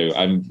path. So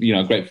I'm,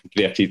 grateful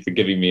to the FT for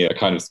giving me a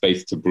kind of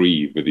space to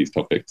breathe with these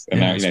topics. And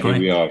now, here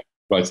we are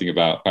writing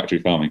about factory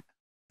farming.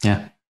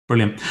 Yeah.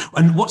 Brilliant.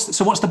 And what's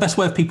the best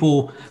way of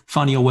people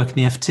finding your work in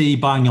the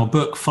FT, buying your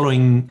book,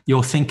 following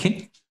your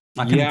thinking?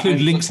 I can include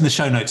links in the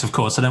show notes, of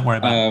course, so don't worry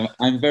about it.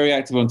 I'm very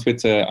active on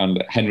Twitter,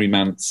 and Henry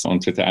Mance on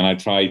Twitter, and I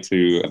try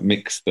to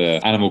mix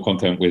the animal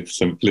content with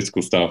some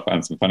political stuff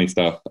and some funny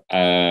stuff.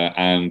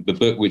 And the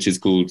book, which is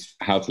called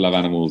How to Love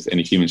Animals in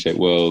a Human-Shaped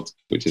World,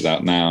 which is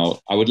out now,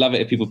 I would love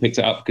it if people picked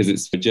it up, because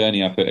it's a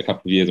journey I put a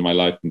couple of years of my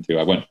life into.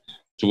 I went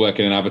to work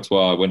in an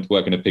abattoir, I went to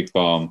work in a pig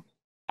farm,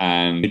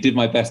 and I did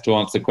my best to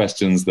answer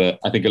questions that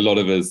I think a lot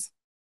of us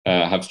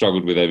have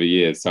struggled with over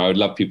years. So I would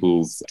love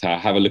people to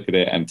have a look at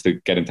it and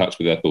to get in touch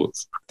with their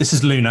thoughts. This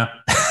is Luna.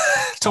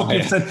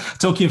 Talking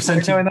of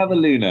sentient. I know another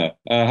Luna.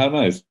 How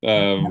nice.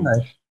 Hello.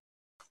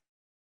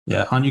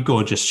 Yeah, aren't you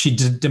gorgeous? She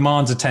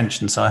demands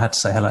attention, so I had to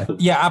say hello.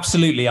 Yeah,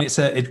 absolutely.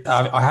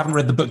 I haven't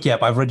read the book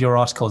yet, but I've read your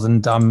articles,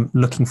 and I'm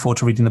looking forward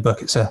to reading the book.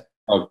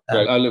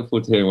 Great. I look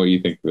forward to hearing what you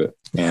think of it.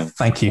 Yeah.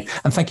 Thank you.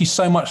 And thank you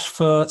so much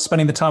for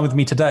spending the time with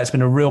me today. It's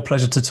been a real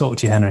pleasure to talk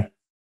to you, Henry.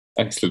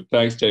 Excellent.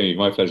 Thanks, Jamie.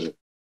 My pleasure.